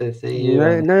nice to see you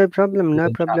No, and no problem, no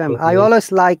chat problem. with I you. always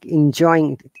like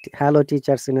enjoying Hello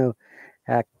Teachers,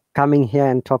 uh, coming here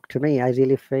and talk to me. I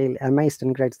really feel amazed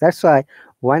and great. That's why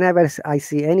whenever I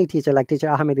see any teacher like Teacher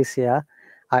Ahmed is here,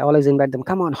 I always invite them.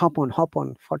 Come on, hop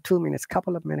on for 2 minutes,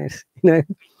 couple of minutes.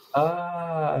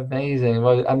 Ah, amazing.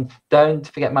 Well, don't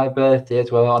forget my birthday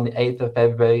as well. On the 8th of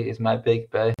February is my big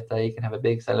birthday. You can have a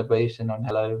big celebration on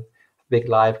Hello, big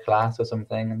live class or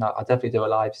something. And I'll definitely do a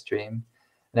live stream.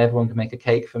 And everyone can make a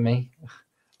cake for me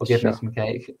or give me Sure, some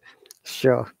cake.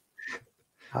 sure.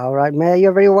 All right, Mayor,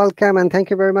 you're very welcome, and thank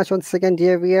you very much once again,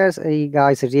 dear viewers. You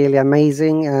guys are really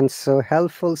amazing and so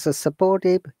helpful, so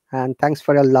supportive, and thanks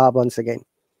for your love once again.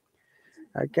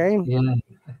 Okay. Yeah.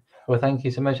 Well, thank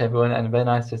you so much, everyone, and very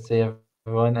nice to see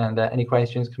everyone. And any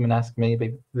questions, come and ask me.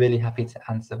 Be really happy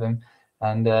to answer them.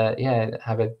 And yeah,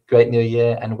 have a great new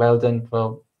year, and well done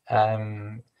for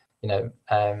you know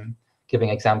giving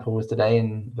examples today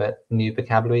in the new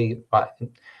vocabulary. But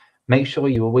make sure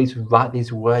you always write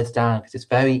these words down because it's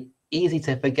very easy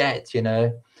to forget.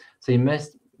 So you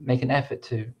must make an effort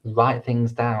to write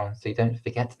things down so you don't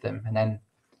forget them, and then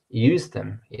use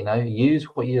them. Use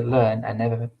what you learn and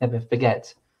never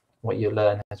forget what you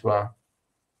learn as well.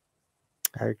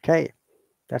 Okay,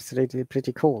 that's really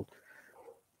pretty cool.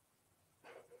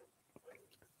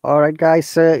 All right, guys.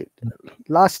 So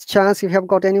last chance. If you have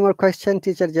got any more question,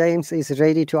 Teacher James is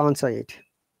ready to answer it.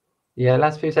 Yeah,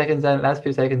 last few seconds then. Last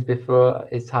few seconds before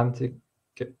it's time to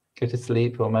go to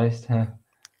sleep almost.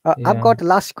 I've Yeah. got the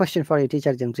last question for you,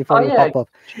 Teacher James, before Oh you yeah. hop off.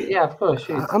 Yeah, of course.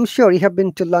 Shoot. I'm sure you have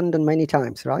been to London many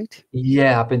times, right?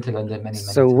 Yeah, I've been to London many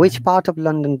So which times. part of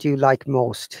London do you like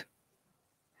most?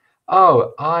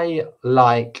 Oh, I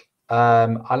like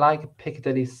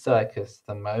Piccadilly Circus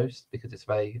the most because it's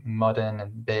very modern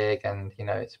and big, and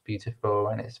it's beautiful,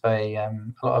 and it's very a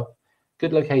lot of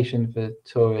good location for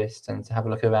tourists and to have a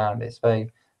look around. It's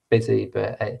very busy,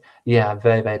 but yeah,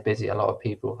 very very busy. A lot of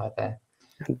people are there.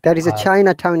 There is a Uh,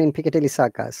 Chinatown in Piccadilly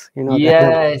Circus. You know that.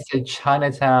 yeah, it's in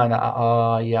Chinatown.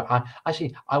 Oh yeah,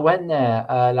 I went there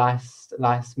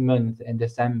last month in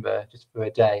December just for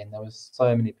a day, and there was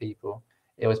so many people.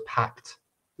 It was packed,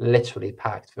 literally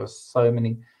packed. There was so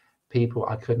many people.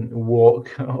 I couldn't walk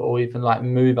or even like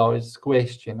move. I was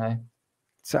squished, you know.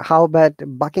 So how about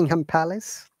Buckingham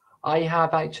Palace? I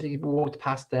have actually walked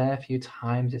past there a few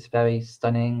times. It's very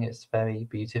stunning. It's very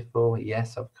beautiful.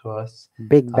 Yes, of course.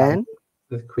 Big Um, Ben?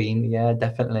 the Queen, yeah,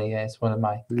 definitely. Yeah, it's one of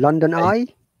my London favorite. Eye?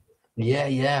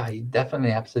 Yeah,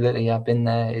 definitely, absolutely. I've been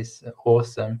there. It's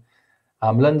awesome.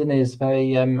 London is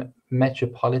very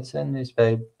metropolitan. It's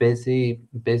very busy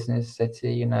business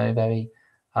city. You know, very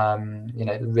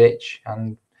rich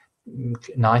and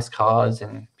nice cars,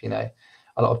 and a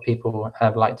lot of people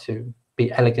like to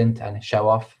be elegant and show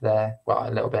off there. Well,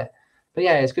 a little bit, but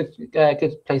yeah, it's good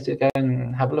place to go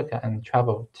and have a look at and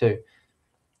travel to,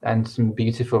 and some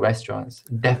beautiful restaurants.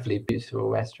 Definitely beautiful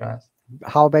restaurants.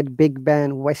 How about Big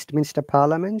Ben, Westminster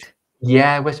Parliament?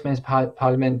 Yeah, Westminster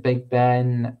Parliament, Big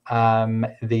Ben,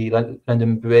 the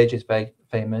London Bridge is very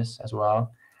famous as well, and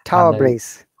Tower the Bridge.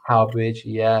 Tower Bridge.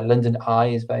 Yeah, London Eye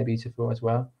is very beautiful as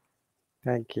well.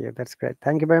 Thank you. That's great.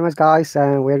 Thank you very much, guys.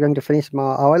 We're going to finish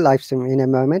our live stream in a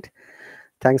moment.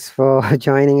 Thanks for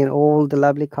joining in all the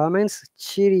lovely comments.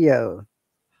 Cheerio.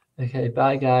 Okay,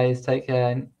 bye guys. Take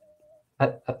care. And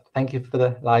thank you for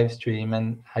the live stream,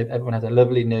 and hope everyone has a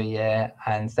lovely new year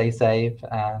and stay safe.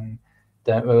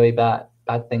 Don't worry about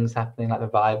bad things happening like the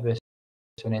virus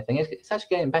or anything. It's actually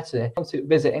getting better. If you want to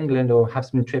visit England or have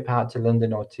some trip out to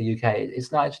London or to UK,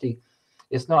 it's not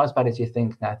as bad as you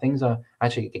think now. Things are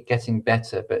actually getting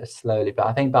better, but slowly. But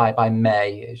I think by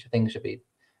May, things should be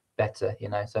better. You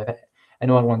know, so if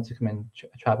anyone wants to come and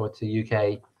travel to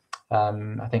UK,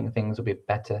 I think things will be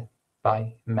better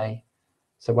by May.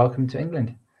 So welcome to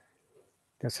England.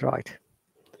 That's right.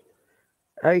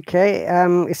 Okay.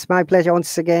 It's my pleasure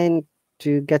once again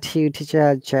to get you,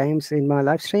 Teacher James, in my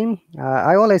live stream.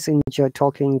 I always enjoy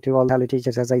talking to all the Hello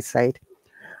teachers, as I said.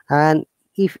 And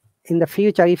if in the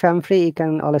future, if I'm free, you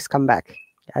can always come back,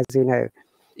 as you know.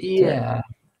 Yeah.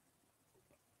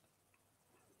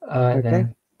 All right Okay.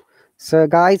 then. So,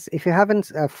 guys, if you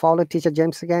haven't followed Teacher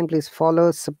James again, please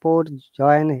follow, support,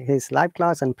 join his live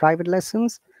class and private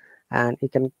lessons, and you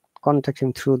can contact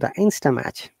him through the Insta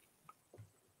match.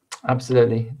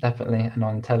 Absolutely, definitely. And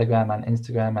on Telegram and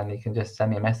Instagram, and you can just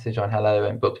send me a message on Hello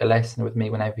and book a lesson with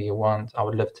me whenever you want. I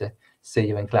would love to see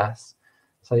you in class.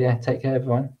 So yeah, take care,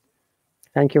 everyone.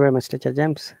 Thank you very much, Teacher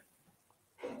James.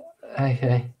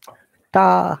 Okay.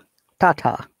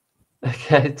 Ta-ta.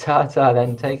 Okay, ta-ta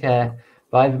then. Take care.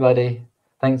 Bye, everybody.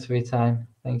 Thanks for your time.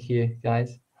 Thank you,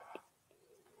 guys.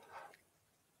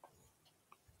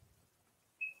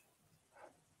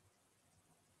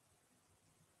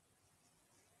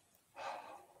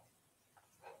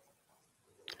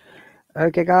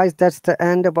 Okay, guys, that's the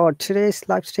end about today's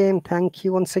live stream. Thank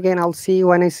you once again. I'll see you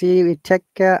when I see you. Take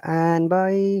care and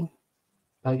bye.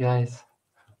 Bye, guys.